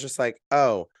rewatching it, I was just like,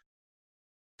 oh,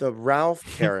 the Ralph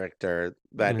character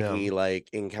that Yeah. he like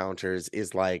encounters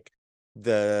is like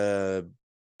the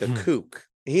kook.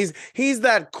 He's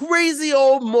that crazy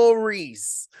old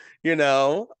Maurice, you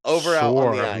know, over out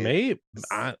on the ice. Maybe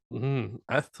I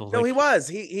feel No, like he was.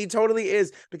 He totally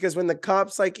is, because when the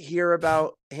cops like hear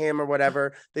about him or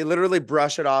whatever, they literally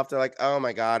brush it off. They're like, "Oh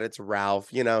my God, it's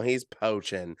Ralph. You know, he's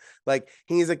poaching." Like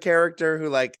he's a character who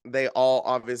like they all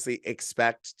obviously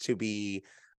expect to be.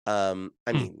 I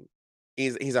mean,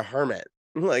 he's a hermit.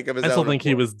 Like of his I still own think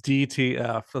he accord. was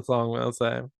DTF. That's all I'm gonna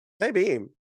say.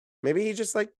 Maybe he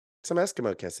just like some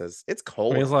Eskimo kisses. It's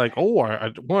cold. He's like, oh,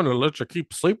 I want to let you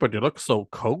keep sleeping. You look so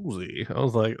cozy. I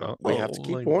was like, oh, We have to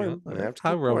keep my warm. We God, have to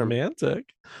how keep warm. romantic.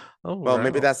 Oh, Well,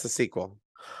 maybe wow. that's the sequel.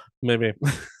 Maybe.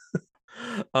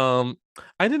 I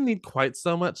didn't need quite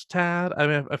so much Tad. I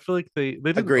mean, I feel like they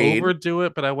didn't Agreed. overdo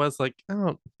it, but I was like, I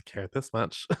don't care this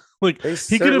much. Like They he could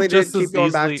certainly have did just keep as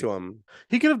going back easily to him.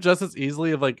 he could have just as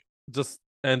easily have like just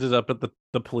ended up at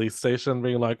the police station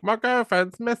being like, my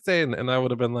girlfriend's missing, and I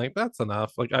would have been like, that's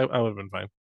enough. Like I would have been fine.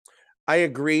 I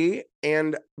agree,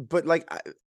 but like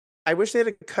I wish they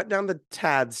had cut down the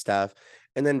Tad stuff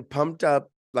and then pumped up.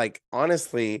 Like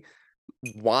honestly,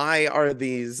 why are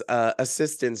these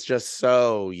assistants just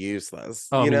so useless?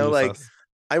 Oh, I You mean, know, like useless.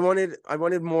 I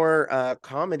wanted more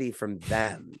comedy from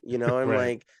them. You know, I'm Right.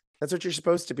 like, that's what you're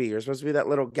supposed to be. You're supposed to be that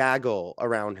little gaggle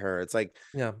around her. It's like,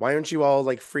 Yeah. why aren't you all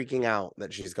like freaking out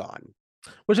that she's gone?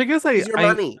 Which I guess It's your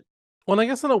money. well, I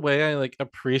guess in a way I like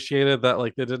appreciated that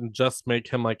like they didn't just make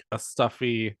him like a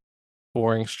stuffy,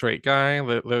 boring straight guy.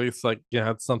 They at least like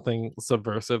had something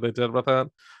subversive they did with it.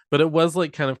 But it was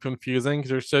like kind of confusing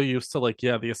because you're so used to like,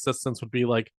 the assistants would be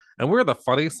like, and we're the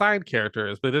funny side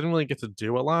characters, but they didn't really get to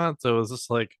do a lot. So it was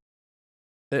just like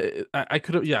I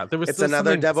could have, there was It's still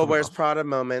another Devil something Wears off. Prada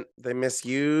moment. They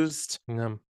misused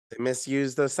Yeah.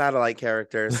 those satellite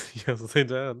characters. Yes, they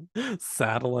did.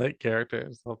 Satellite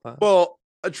characters. Love that. Well,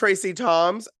 Tracy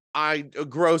Toms, a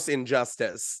gross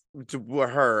injustice to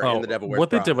her in The Devil Wears what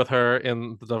they Prada. did with her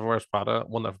in The Devil Wears Prada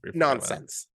will never be forgiven.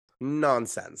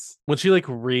 Nonsense. When she like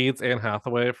reads Anne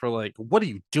Hathaway for like, what are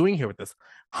you doing here with this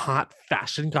hot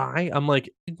fashion guy? I'm like,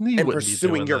 you And wouldn't be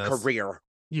pursuing doing your this. career.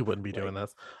 You wouldn't be doing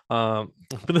this. But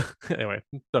anyway,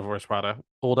 Devil Wears Prada,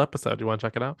 old episode. You want to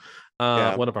check it out?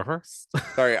 Yeah. One of our first.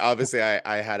 Sorry, obviously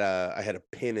I had a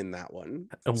pin in that one.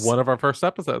 One of our first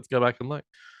episodes. Go back and look.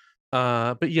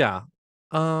 But yeah.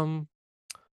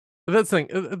 That's the thing.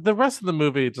 The rest of the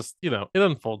movie just, it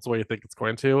unfolds the way you think it's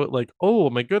going to. Like, oh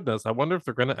my goodness, I wonder if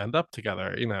they're going to end up together.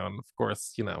 And of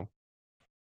course,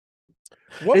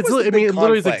 What it's. was the I mean, big it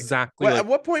literally is conflict? exactly. At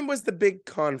what point was the big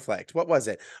conflict? What was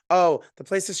it? Oh, the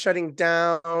place is shutting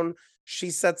down. She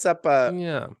sets up a.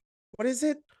 Yeah. What is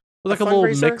it? Like a little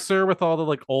mixer with all the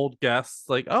like old guests.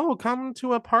 Like, oh, come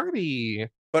to a party.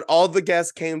 But all the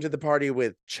guests came to the party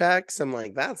with checks. I'm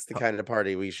like, that's the kind of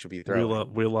party we should be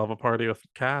throwing. We love a party with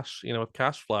cash. With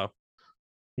cash flow.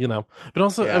 But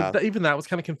also even that was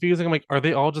kind of confusing. I'm like, are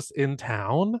they all just in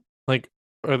town? Like,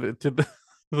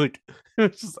 like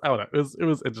it was just I don't know. It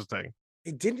was interesting.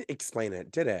 It didn't explain it,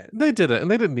 did it? They did it,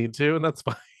 and they didn't need to, and that's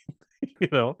fine.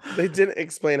 They didn't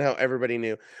explain how everybody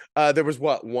knew. There was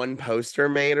one poster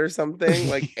made or something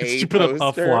like she put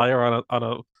a flyer on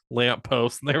a lamp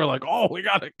post, and they were like, "Oh, we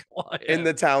got a client in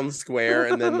the town square,"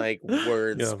 and then like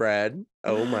word spread.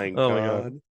 Oh my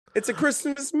god! It's a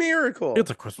Christmas miracle.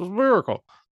 It's a Christmas miracle.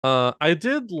 I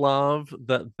did love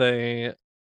that they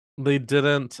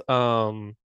didn't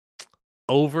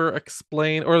over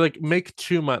explain or like make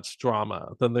too much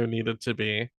drama than there needed to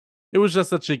be. It was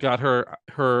just that she got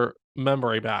her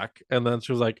memory back, and then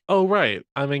she was like, oh right,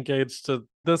 I'm engaged to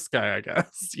this guy, I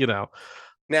guess.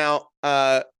 Now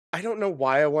I don't know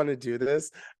why I want to do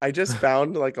this. I just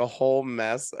found like a whole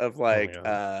mess of like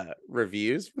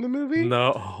reviews for the movie.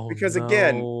 Because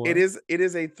again, it is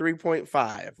a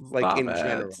 3.5 like in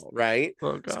general, right?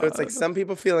 So it's like some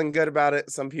people feeling good about it,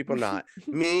 some people not.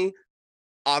 Me,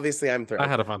 obviously I'm thrilled. I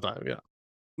had a fun time. Yeah.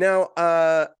 Now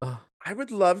I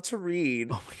would love to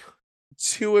read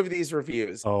 2 of these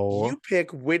reviews. You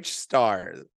pick which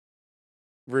star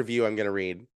review I'm gonna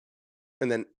read,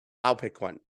 and then I'll pick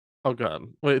one. Oh god!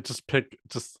 Wait, just pick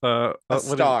a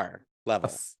star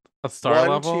level. A star 1,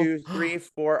 level. 1, 2, 3,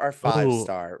 4, or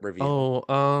 5-star review.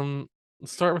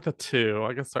 Start with a 2.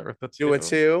 I can start with a 2. Do a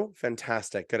 2.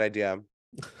 Fantastic, good idea.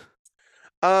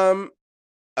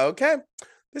 Okay,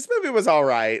 this movie was all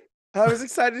right. I was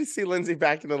excited to see Lindsay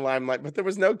back in the limelight, but there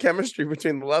was no chemistry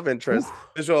between the love interests.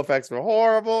 Visual effects were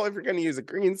horrible. If you're going to use a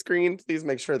green screen, please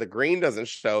make sure the green doesn't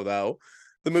show, though.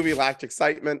 The movie lacked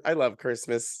excitement. I love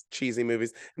Christmas cheesy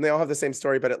movies, and they all have the same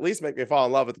story, but at least make me fall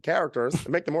in love with the characters and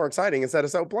make them more exciting instead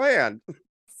of so bland.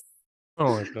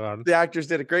 Oh my god. The actors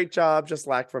did a great job, just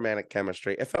lacked romantic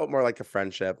chemistry. It felt more like a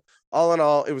friendship. All in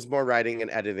all, it was more writing and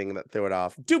editing that threw it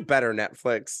off. Do better,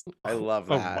 Netflix. I love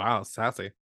that. Oh wow,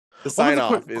 sassy. The sign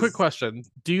off is... Quick question.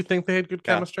 Do you think they had good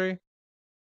chemistry?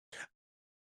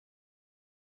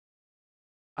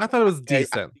 I thought it was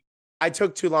decent. I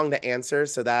took too long to answer,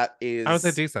 so that is... I would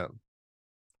say decent.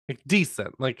 Like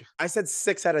decent. Like I said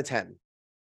 6 out of 10.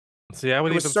 So yeah, I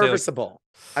would it was even serviceable.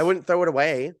 Say I wouldn't throw it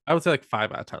away. I would say like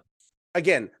 5 out of 10.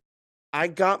 Again, I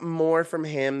got more from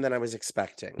him than I was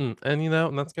expecting. And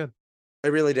and that's good. I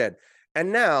really did.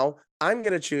 And now I'm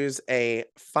going to choose a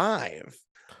 5.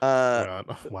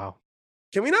 Wow.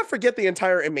 Can we not forget the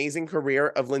entire amazing career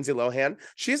of Lindsay Lohan?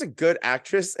 She's a good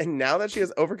actress, and now that she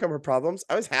has overcome her problems,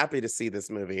 I was happy to see this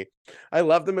movie. I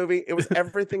love the movie. It was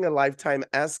everything a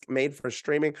Lifetime-esque made for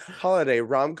streaming holiday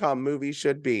rom-com movie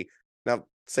should be. Now,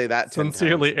 say that 10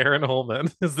 Sincerely, times. Aaron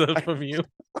Holman. Is that from you?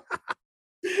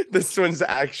 This one's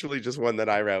actually just one that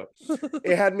I wrote.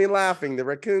 It had me laughing. The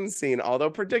raccoon scene, although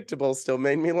predictable, still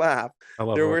made me laugh.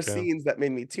 There were scenes that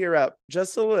made me tear up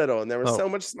just a little, and there was so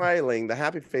much smiling. The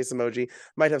happy face emoji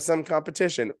might have some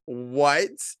competition.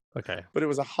 What? Okay. But it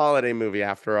was a holiday movie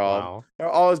after all. Wow.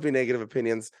 There'll always be negative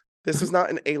opinions. This was not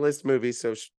an A-list movie,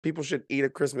 so people should eat a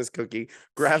Christmas cookie,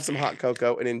 grab some hot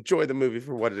cocoa, and enjoy the movie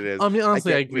for what it is. I mean,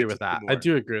 honestly, I agree with that. I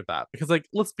do agree with that. Because, like,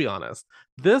 let's be honest.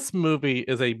 This movie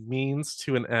is a means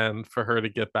to an end for her to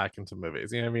get back into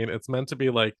movies. You know what I mean? It's meant to be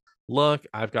like, look,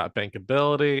 I've got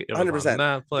bankability. It was 100%.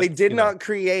 on Netflix, they did not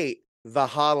create the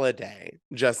holiday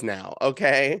just now,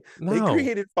 okay? No. They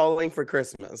created Falling for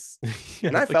Christmas.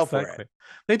 And I fell for it.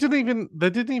 They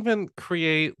didn't even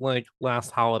create like Last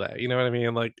Holiday, you know what I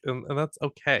mean? Like, and that's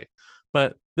okay.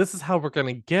 But this is how we're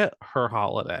gonna get her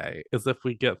holiday, is if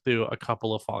we get through a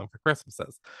couple of Falling for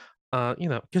Christmases.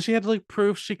 Because she had to like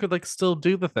prove she could like still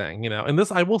do the thing, and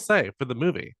this I will say for the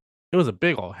movie, it was a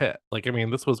big old hit. Like, I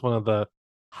mean, this was one of the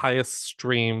highest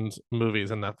streamed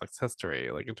movies in Netflix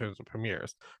history, like in terms of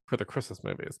premieres for the Christmas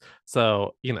movies.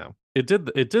 So, it did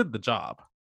the job.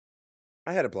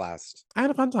 I had a blast. I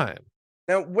had a fun time.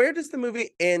 Now, where does the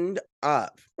movie end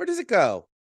up? Where does it go?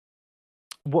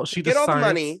 Well, she Get all the decides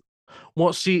money.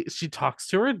 Well, she talks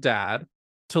to her dad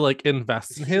to like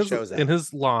invest in She shows up.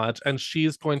 his lodge, and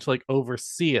she's going to like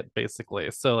oversee it basically.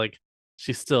 So like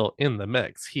she's still in the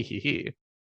mix. He.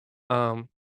 Um,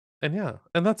 and yeah,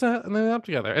 and that's it. And they end up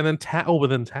together. And then Tad. Oh, but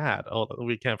then Tad. Oh,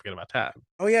 we can't forget about Tad.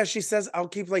 Oh yeah, she says I'll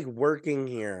keep like working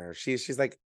here. She's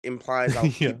like implies I'll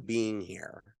Yeah. keep being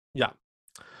here. Yeah.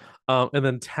 And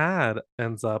then Tad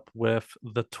ends up with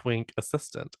the twink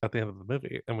assistant at the end of the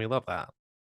movie, and we love that.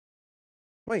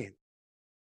 Wait.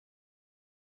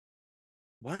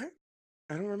 What?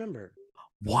 I don't remember.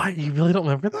 What? You really don't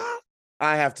remember that?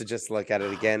 I have to just look at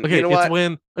it again. Okay, You know it's what?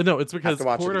 when no, it's because to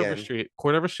watch it Cord again.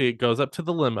 Overstreet goes up to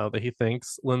the limo that he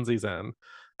thinks Lindsay's in, and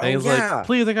Oh, he's yeah. like,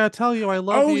 "Please, I gotta tell you, I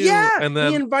love Oh you." yeah, And he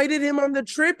then invited him on the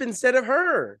trip instead of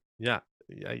her. yeah.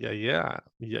 And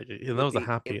that was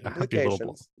The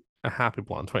implications. a happy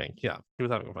blonde twink. Yeah, he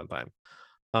was having a fun time.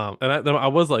 And I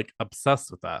was like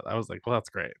obsessed with that. I was like, well, that's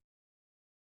great.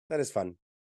 That is fun.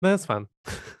 That's fun.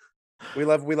 We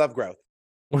love growth.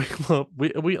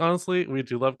 we honestly we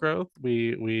do love growth.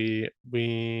 We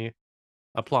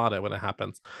applaud it when it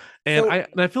happens, and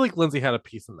So- I feel like Lindsay had a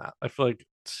piece in that. I feel like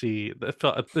it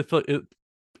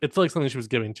felt like something she was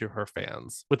giving to her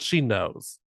fans, which she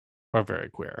knows are very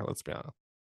queer. Let's be honest.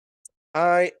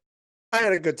 I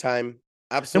had a good time. And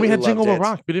Absolutely. we had Jingle Bell loved it.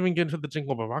 Rock. We didn't even get into the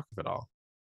Jingle Bell Rock of it all,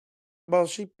 Well,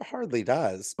 she hardly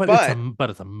does, but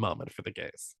it's a moment for the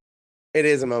gays. it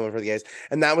is a moment for the gays.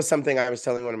 And that was something I was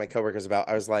telling one of my coworkers about.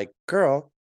 I was like,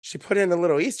 girl, she put in a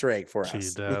little Easter egg for She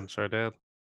us. did, sure did.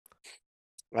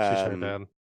 She sure did.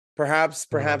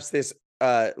 Perhaps this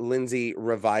Lindsay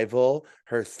revival,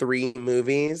 her 3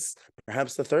 movies,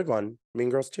 perhaps the third one, Mean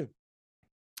Girls 2.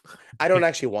 I don't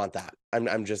actually want that.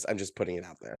 I'm just putting it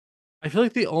out there. I feel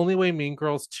like the only way Mean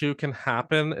Girls 2 can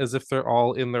happen is if they're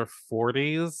all in their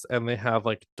 40s and they have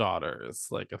like daughters.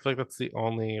 Like I feel like that's the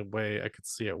only way I could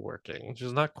see it working, which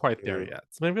is not quite there yet.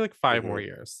 So maybe like 5 more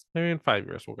years. Maybe in 5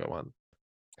 years we'll go on.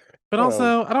 But Well-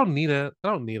 also, I don't need it. I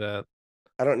don't need it.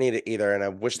 I don't need it either, and I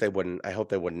wish they wouldn't. I hope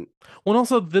they wouldn't. Well, and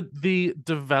also the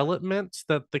development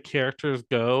that the characters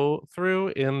go through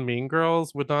in Mean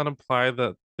Girls would not imply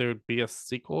that there would be a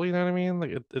sequel. You know what I mean? Like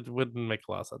it wouldn't make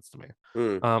a lot of sense to me.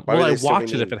 Why would Will I they still be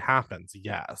watch it if mean? it happens?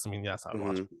 Yes. I mean, yes, I would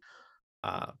watch Mhm.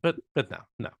 it. But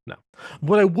no.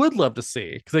 What I would love to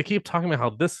see, because I keep talking about how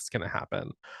this is going to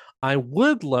happen, I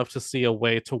would love to see a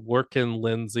way to work in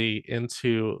Lindsay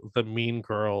into the Mean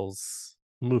Girls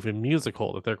movie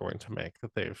musical that they're going to make,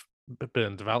 that they've been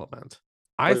in development.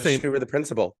 I What if say, she were the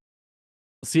principal.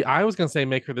 see, I was going to say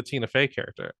make her the Tina Fey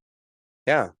character.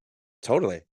 Yeah,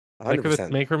 totally. 100%.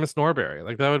 Make her Miss Norbury.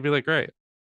 Like that would be like great.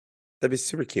 That'd be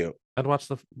super cute. I'd watch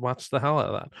the hell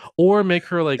out of that. Or make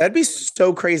her like, That'd be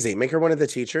so crazy. Make her one of the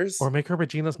teachers. or make her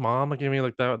Regina's mom. Like I mean,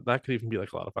 like that could even be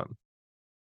like a lot of fun.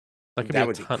 That could That be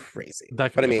would a be ton. crazy.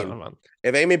 That could But I be a ton mean, of fun.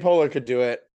 if Amy Poehler could do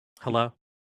it, Hello.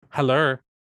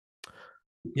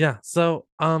 Yeah. So,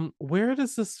 where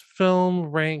does this film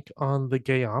rank on the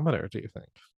gayometer? Do you think?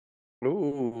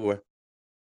 ooh.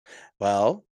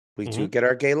 Well, we do Mm-hmm. get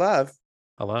our gay love,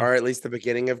 Hello. or at least the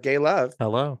beginning of gay love.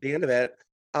 Hello. The end of it.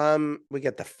 We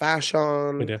get the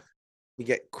fashion. We do. We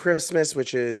get Christmas,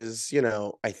 which is,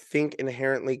 I think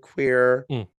inherently queer.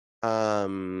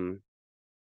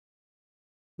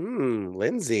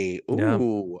 Lindsay. Yeah.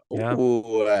 Ooh. Yeah.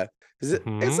 Ooh. It's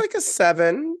Mhm. like a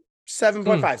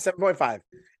 7.5, 7.5.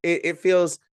 It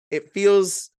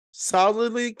feels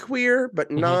solidly queer, but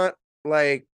Mhm. not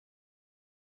like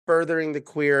furthering the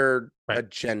queer Right.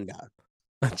 agenda.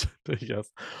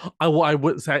 Yes. I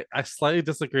would say I slightly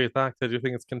disagree with that, 'cause I do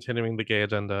think it's continuing the gay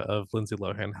agenda of Lindsay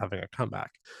Lohan having a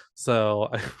comeback. So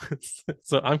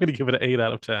I'm gonna give it an 8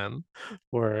 out of 10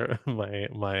 for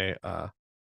my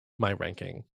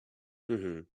ranking.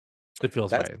 Mhm. It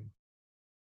feels That's- right.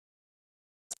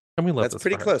 And we love That's this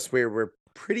pretty for her. close. We're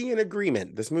pretty in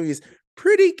agreement. This movie's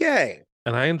pretty gay.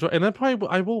 And I enjoy, and then probably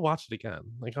I will watch it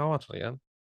again. Like I'll watch it again. Of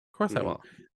course I Mhm. will.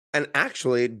 And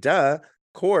actually,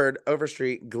 Cord,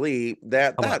 Overstreet, Glee,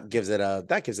 that gives it the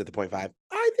 0.5.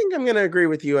 I think I'm gonna agree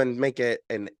with you and make it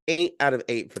an 8 out of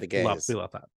 8 for the gays. We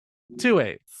love that. 2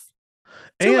 8s.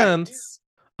 2 And eights.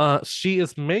 she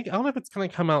is I don't know if it's gonna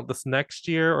come out this next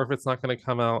year or if it's not gonna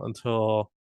come out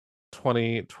until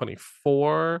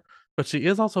 2024, but she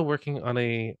is also working on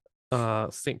a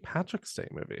St. Patrick's Day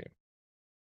movie.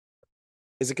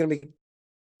 Is it gonna be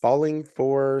Falling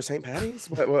for St. Patty's?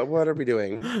 What are we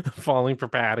doing? Falling for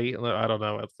Patty. I don't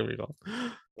know what's gonna be called.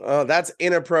 Oh, that's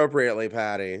inappropriately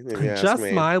Patty, if you ask Just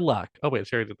me. my luck. Oh wait,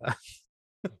 Sherry did that.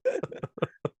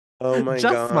 Oh my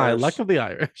Just my luck gosh. of the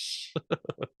Irish.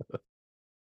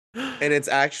 And it's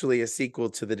actually a sequel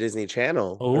to the Disney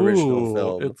Channel original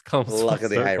Oh, film, it comes Luck full of the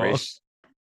circle. Irish.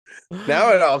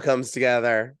 Now it all comes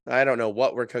together. I don't know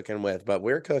what we're cooking with, but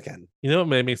we're cooking. You know what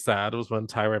made me sad was when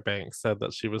Tyra Banks said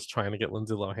that she was trying to get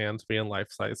Lindsay Lohan to be in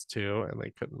Life Size too, and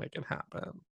they couldn't make it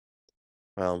happen.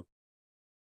 Well,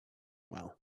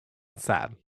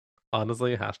 Sad.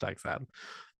 Honestly, hashtag sad.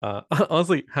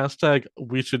 Honestly, hashtag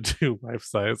we should do Life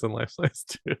Size and Life Size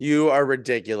too. you are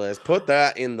ridiculous. Put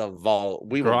that in the vault.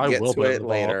 We Girl, will I get will to put it in it the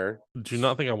vault. later. Do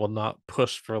not think I will not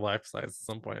push for Life Size at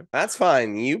some point. That's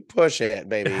fine. You push it, It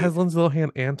baby. has Lindsay Lohan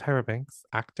and Tyra Banks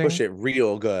acting. Push it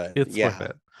real good. It's yeah. worth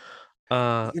it.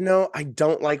 You know, I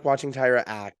don't like watching Tyra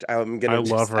act. I'm gonna. I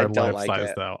love her I in don't Life like Size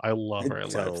it. though. I love I her in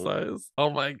Life don't. Size. Oh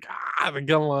my god,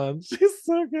 come on, she's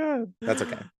so good. That's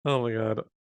okay. Oh my god.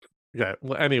 Okay.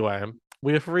 Well, anyway,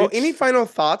 we have Well, reached. any final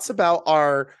thoughts about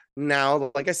our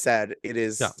now? Like I said, it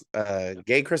is a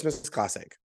gay Christmas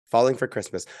classic, Falling for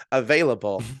Christmas,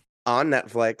 available on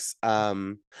Netflix.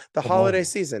 The holiday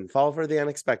season, Fall for the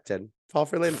Unexpected, Fall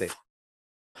for Lindsay.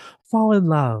 Fall in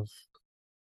love.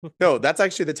 No, that's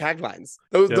actually the taglines.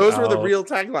 Those were the out. real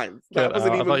taglines. That Get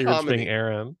wasn't out. I even thought you were just comedy. being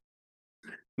Aaron.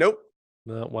 Nope.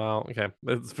 No, wow. Okay,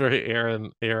 it's very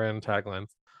Aaron taglines.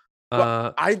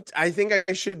 Well, I think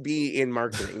I should be in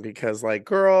marketing because, like,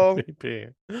 girl, maybe.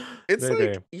 it's Maybe.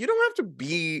 like you don't have to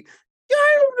be. Yeah,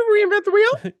 I don't have to reinvent the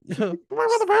wheel.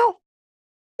 Reinvent the wheel.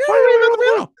 You don't reinvent the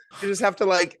wheel. You just have to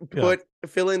like Yeah.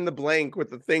 fill in the blank with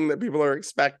the thing that people are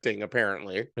expecting.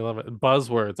 Apparently, We love it.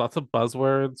 Buzzwords, lots of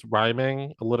buzzwords,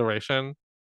 rhyming, alliteration.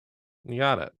 You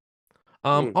got it.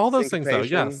 All those things though.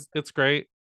 syncopation. Yes, it's great.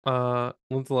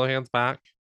 Lindsay Lohan's back.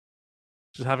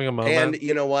 She's having a moment. And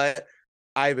you know what?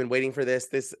 I've been waiting for this.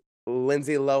 This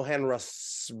Lindsay Lohan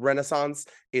renaissance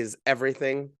is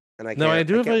everything, and I can't. No, I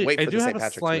do can't wait I for do the have St. a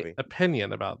Patrick's slight movie.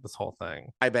 opinion about this whole thing.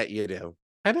 I bet you do.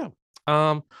 I do.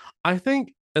 I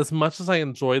think as much as I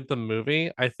enjoyed the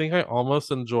movie, I think I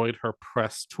almost enjoyed her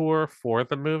press tour for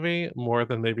the movie more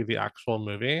than maybe the actual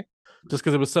movie. Just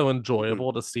because it was so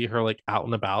enjoyable to see her like out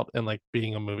and about and like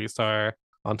being a movie star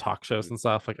on talk shows and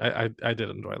stuff. Like I did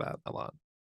enjoy that a lot.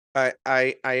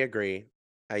 I agree.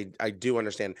 I do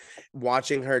understand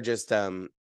watching her just answer.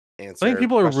 I think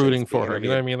people are questions rooting being for her. You know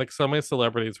what I interviewed. mean? Like so many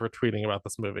celebrities were tweeting about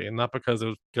this movie, and not because it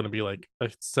was going to be like a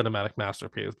cinematic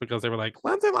masterpiece, because they were like,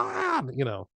 Lindsay Lohan, you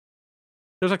know.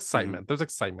 There's excitement. There's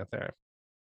excitement there.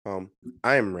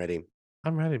 I am ready.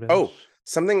 I'm ready, bitch. Oh,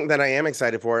 something that I am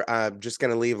excited for. Just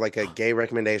gonna leave like a gay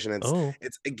recommendation.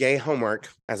 It's a gay homework,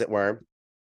 as it were.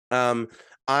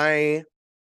 I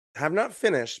have not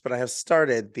finished, but I have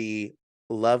started the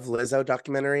Love Lizzo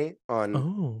documentary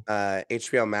on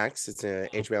HBO Max. It's a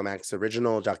HBO Max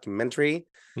original documentary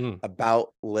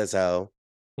about Lizzo,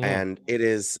 and it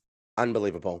is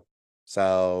unbelievable.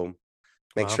 So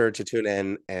make sure to tune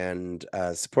in and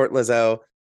support Lizzo.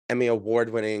 Emmy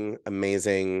award-winning,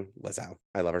 amazing Lizzo.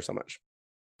 I love her so much.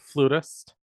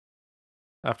 Flutist.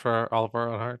 After all of our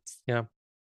own hearts. Yeah.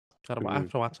 I have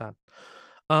to watch that.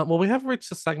 Well, we have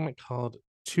reached a segment called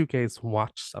Two Gays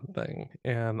Watch Something,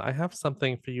 and I have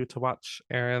something for you to watch,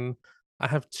 Aaron. I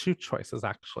have two choices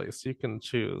actually, so you can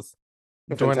choose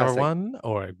door number Fantastic. 1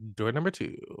 or door number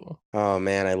 2. Oh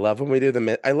man, I love when we do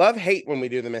hate when we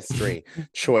do the mystery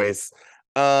choice.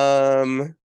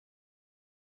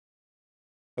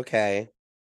 Okay.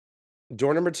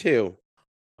 Door number 2.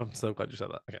 I'm so glad you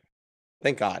said that. Okay.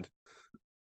 Thank God.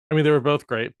 I mean, they were both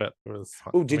great, but it was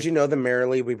fun. Oh, did you know the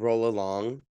Merrily We Roll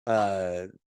Along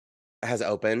has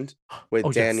opened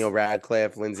with Daniel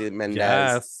Radcliffe, Lindsay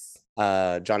Mendez,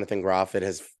 Jonathan Groff? It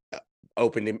has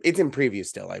opened. It's in preview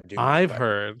still. I've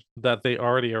heard that they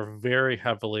already are very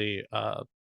heavily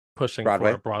pushing for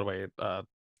a Broadway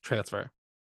transfer.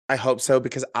 I hope so,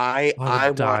 because I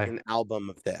want die. an album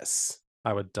of this.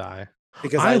 I would die.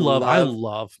 Because I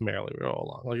love Merrily We Roll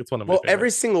Along. Like it's one of my favorites.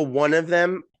 Every single one of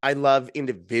them I love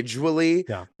individually.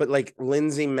 Yeah. But like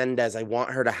Lindsay Mendez, I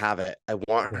want her to have it. I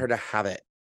want her to have it.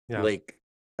 Yeah. Like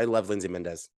I love Lindsay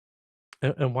Mendez.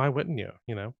 And why wouldn't you?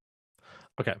 You know?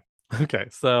 Okay. Okay.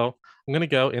 So I'm gonna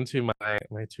go into my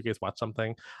Two Gays Watch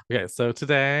Something. Okay, so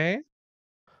today.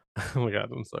 Oh my god,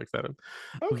 I'm so excited.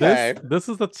 Okay. This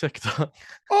is the TikTok.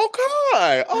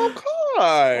 Okay.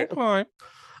 Okay.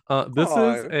 This is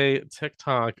Aw. a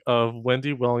TikTok of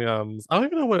Wendy Williams. I don't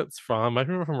even know what it's from. I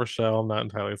remember from Rochelle. I'm not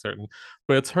entirely certain,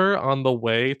 but it's her on the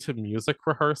way to music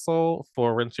rehearsal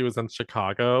for when she was in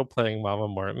Chicago playing Mama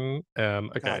Morton. And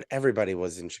okay, God, everybody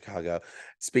was in Chicago.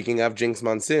 Speaking of Jinx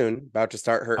Monsoon, about to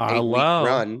start her 8-week Hello.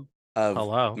 run of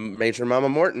Hello. Major Mama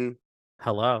Morton.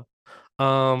 hello.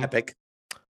 Epic.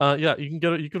 Yeah, you can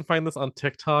get it. You can find this on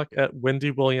TikTok at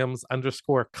Wendy Williams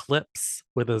 _clips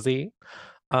with a Z.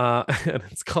 And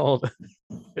it's called,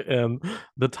 and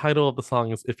the title of the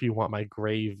song is If You Want My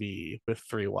Gravy with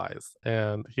 3 Ys.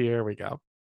 And here we go.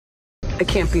 I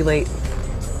can't be late.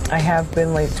 I have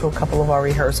been late to a couple of our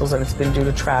rehearsals, and it's been due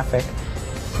to traffic.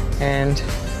 And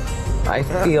I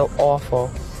feel awful.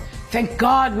 Thank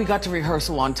God we got to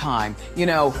rehearsal on time. You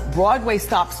know, Broadway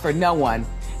stops for no one,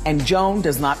 and Joan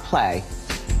does not play.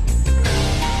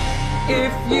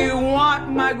 If you want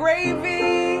my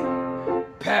gravy,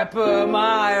 pepper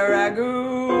my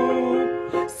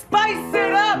ragu, spice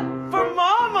it up for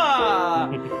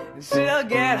Mama. She'll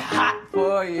get hot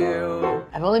for you.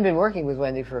 I've only been working with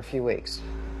Wendy for a few weeks,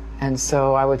 and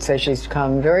so I would say she's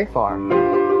come very far.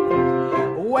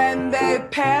 When they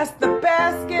pass the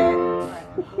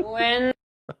basket, when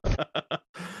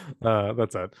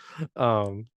That's it.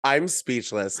 I'm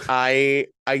speechless. I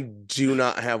do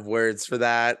not have words for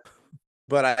that,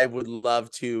 but I would love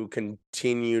to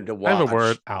continue to watch I have a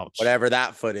word. Ouch. whatever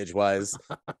that footage was.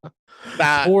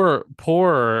 That the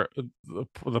poor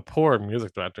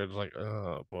music director is like,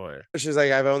 oh boy. she's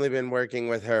like, I've only been working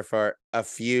with her for a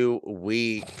few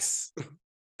weeks.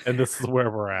 And this is where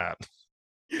we're at.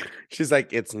 She's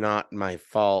like, it's not my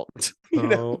fault. You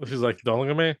know? She's like, don't look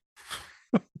at me.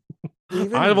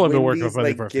 Even I've only been working with Wendy's,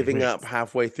 Wendy for a few giving up weeks.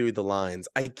 halfway through the lines.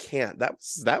 I can't.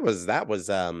 That was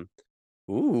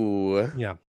ooh.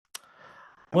 Yeah.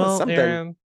 That was Well, something.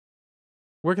 Aaron,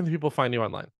 where can the people find you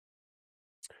online?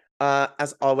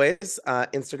 As always,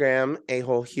 Instagram, a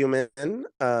whole human,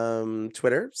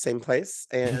 Twitter, same place,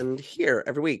 and here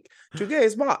every week. 2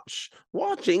 gays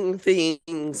watching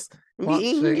things,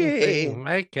 being gay,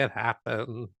 Make it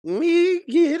happen. make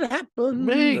it happen,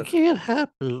 Make it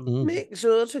happen. make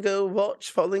sure to go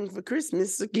watch Falling for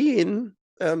Christmas again,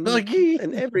 Again.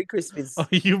 and every Christmas. Oh,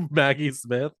 you Maggie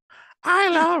Smith. I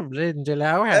love Lindsay I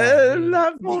Lohan.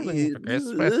 love Falling you. for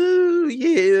Christmas. Oh,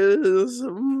 yes,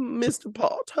 Mr.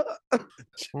 Potter.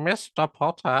 Mr.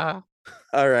 Potter.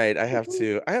 All right, I have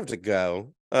to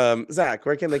go. Zach,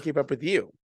 where can they keep up with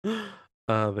you?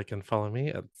 They can follow me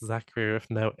at Zachary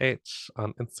with no H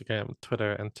on Instagram,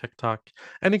 Twitter, and TikTok.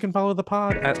 And you can follow the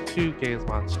pod at 2 Gays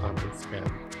Watch on Instagram,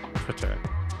 Twitter,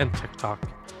 and TikTok.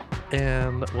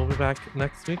 And we'll be back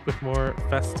next week with more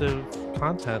festive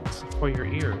content for your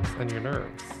ears and your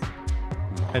nerves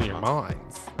and your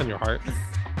minds and your hearts.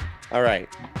 All right.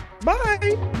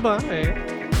 Bye.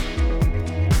 Bye.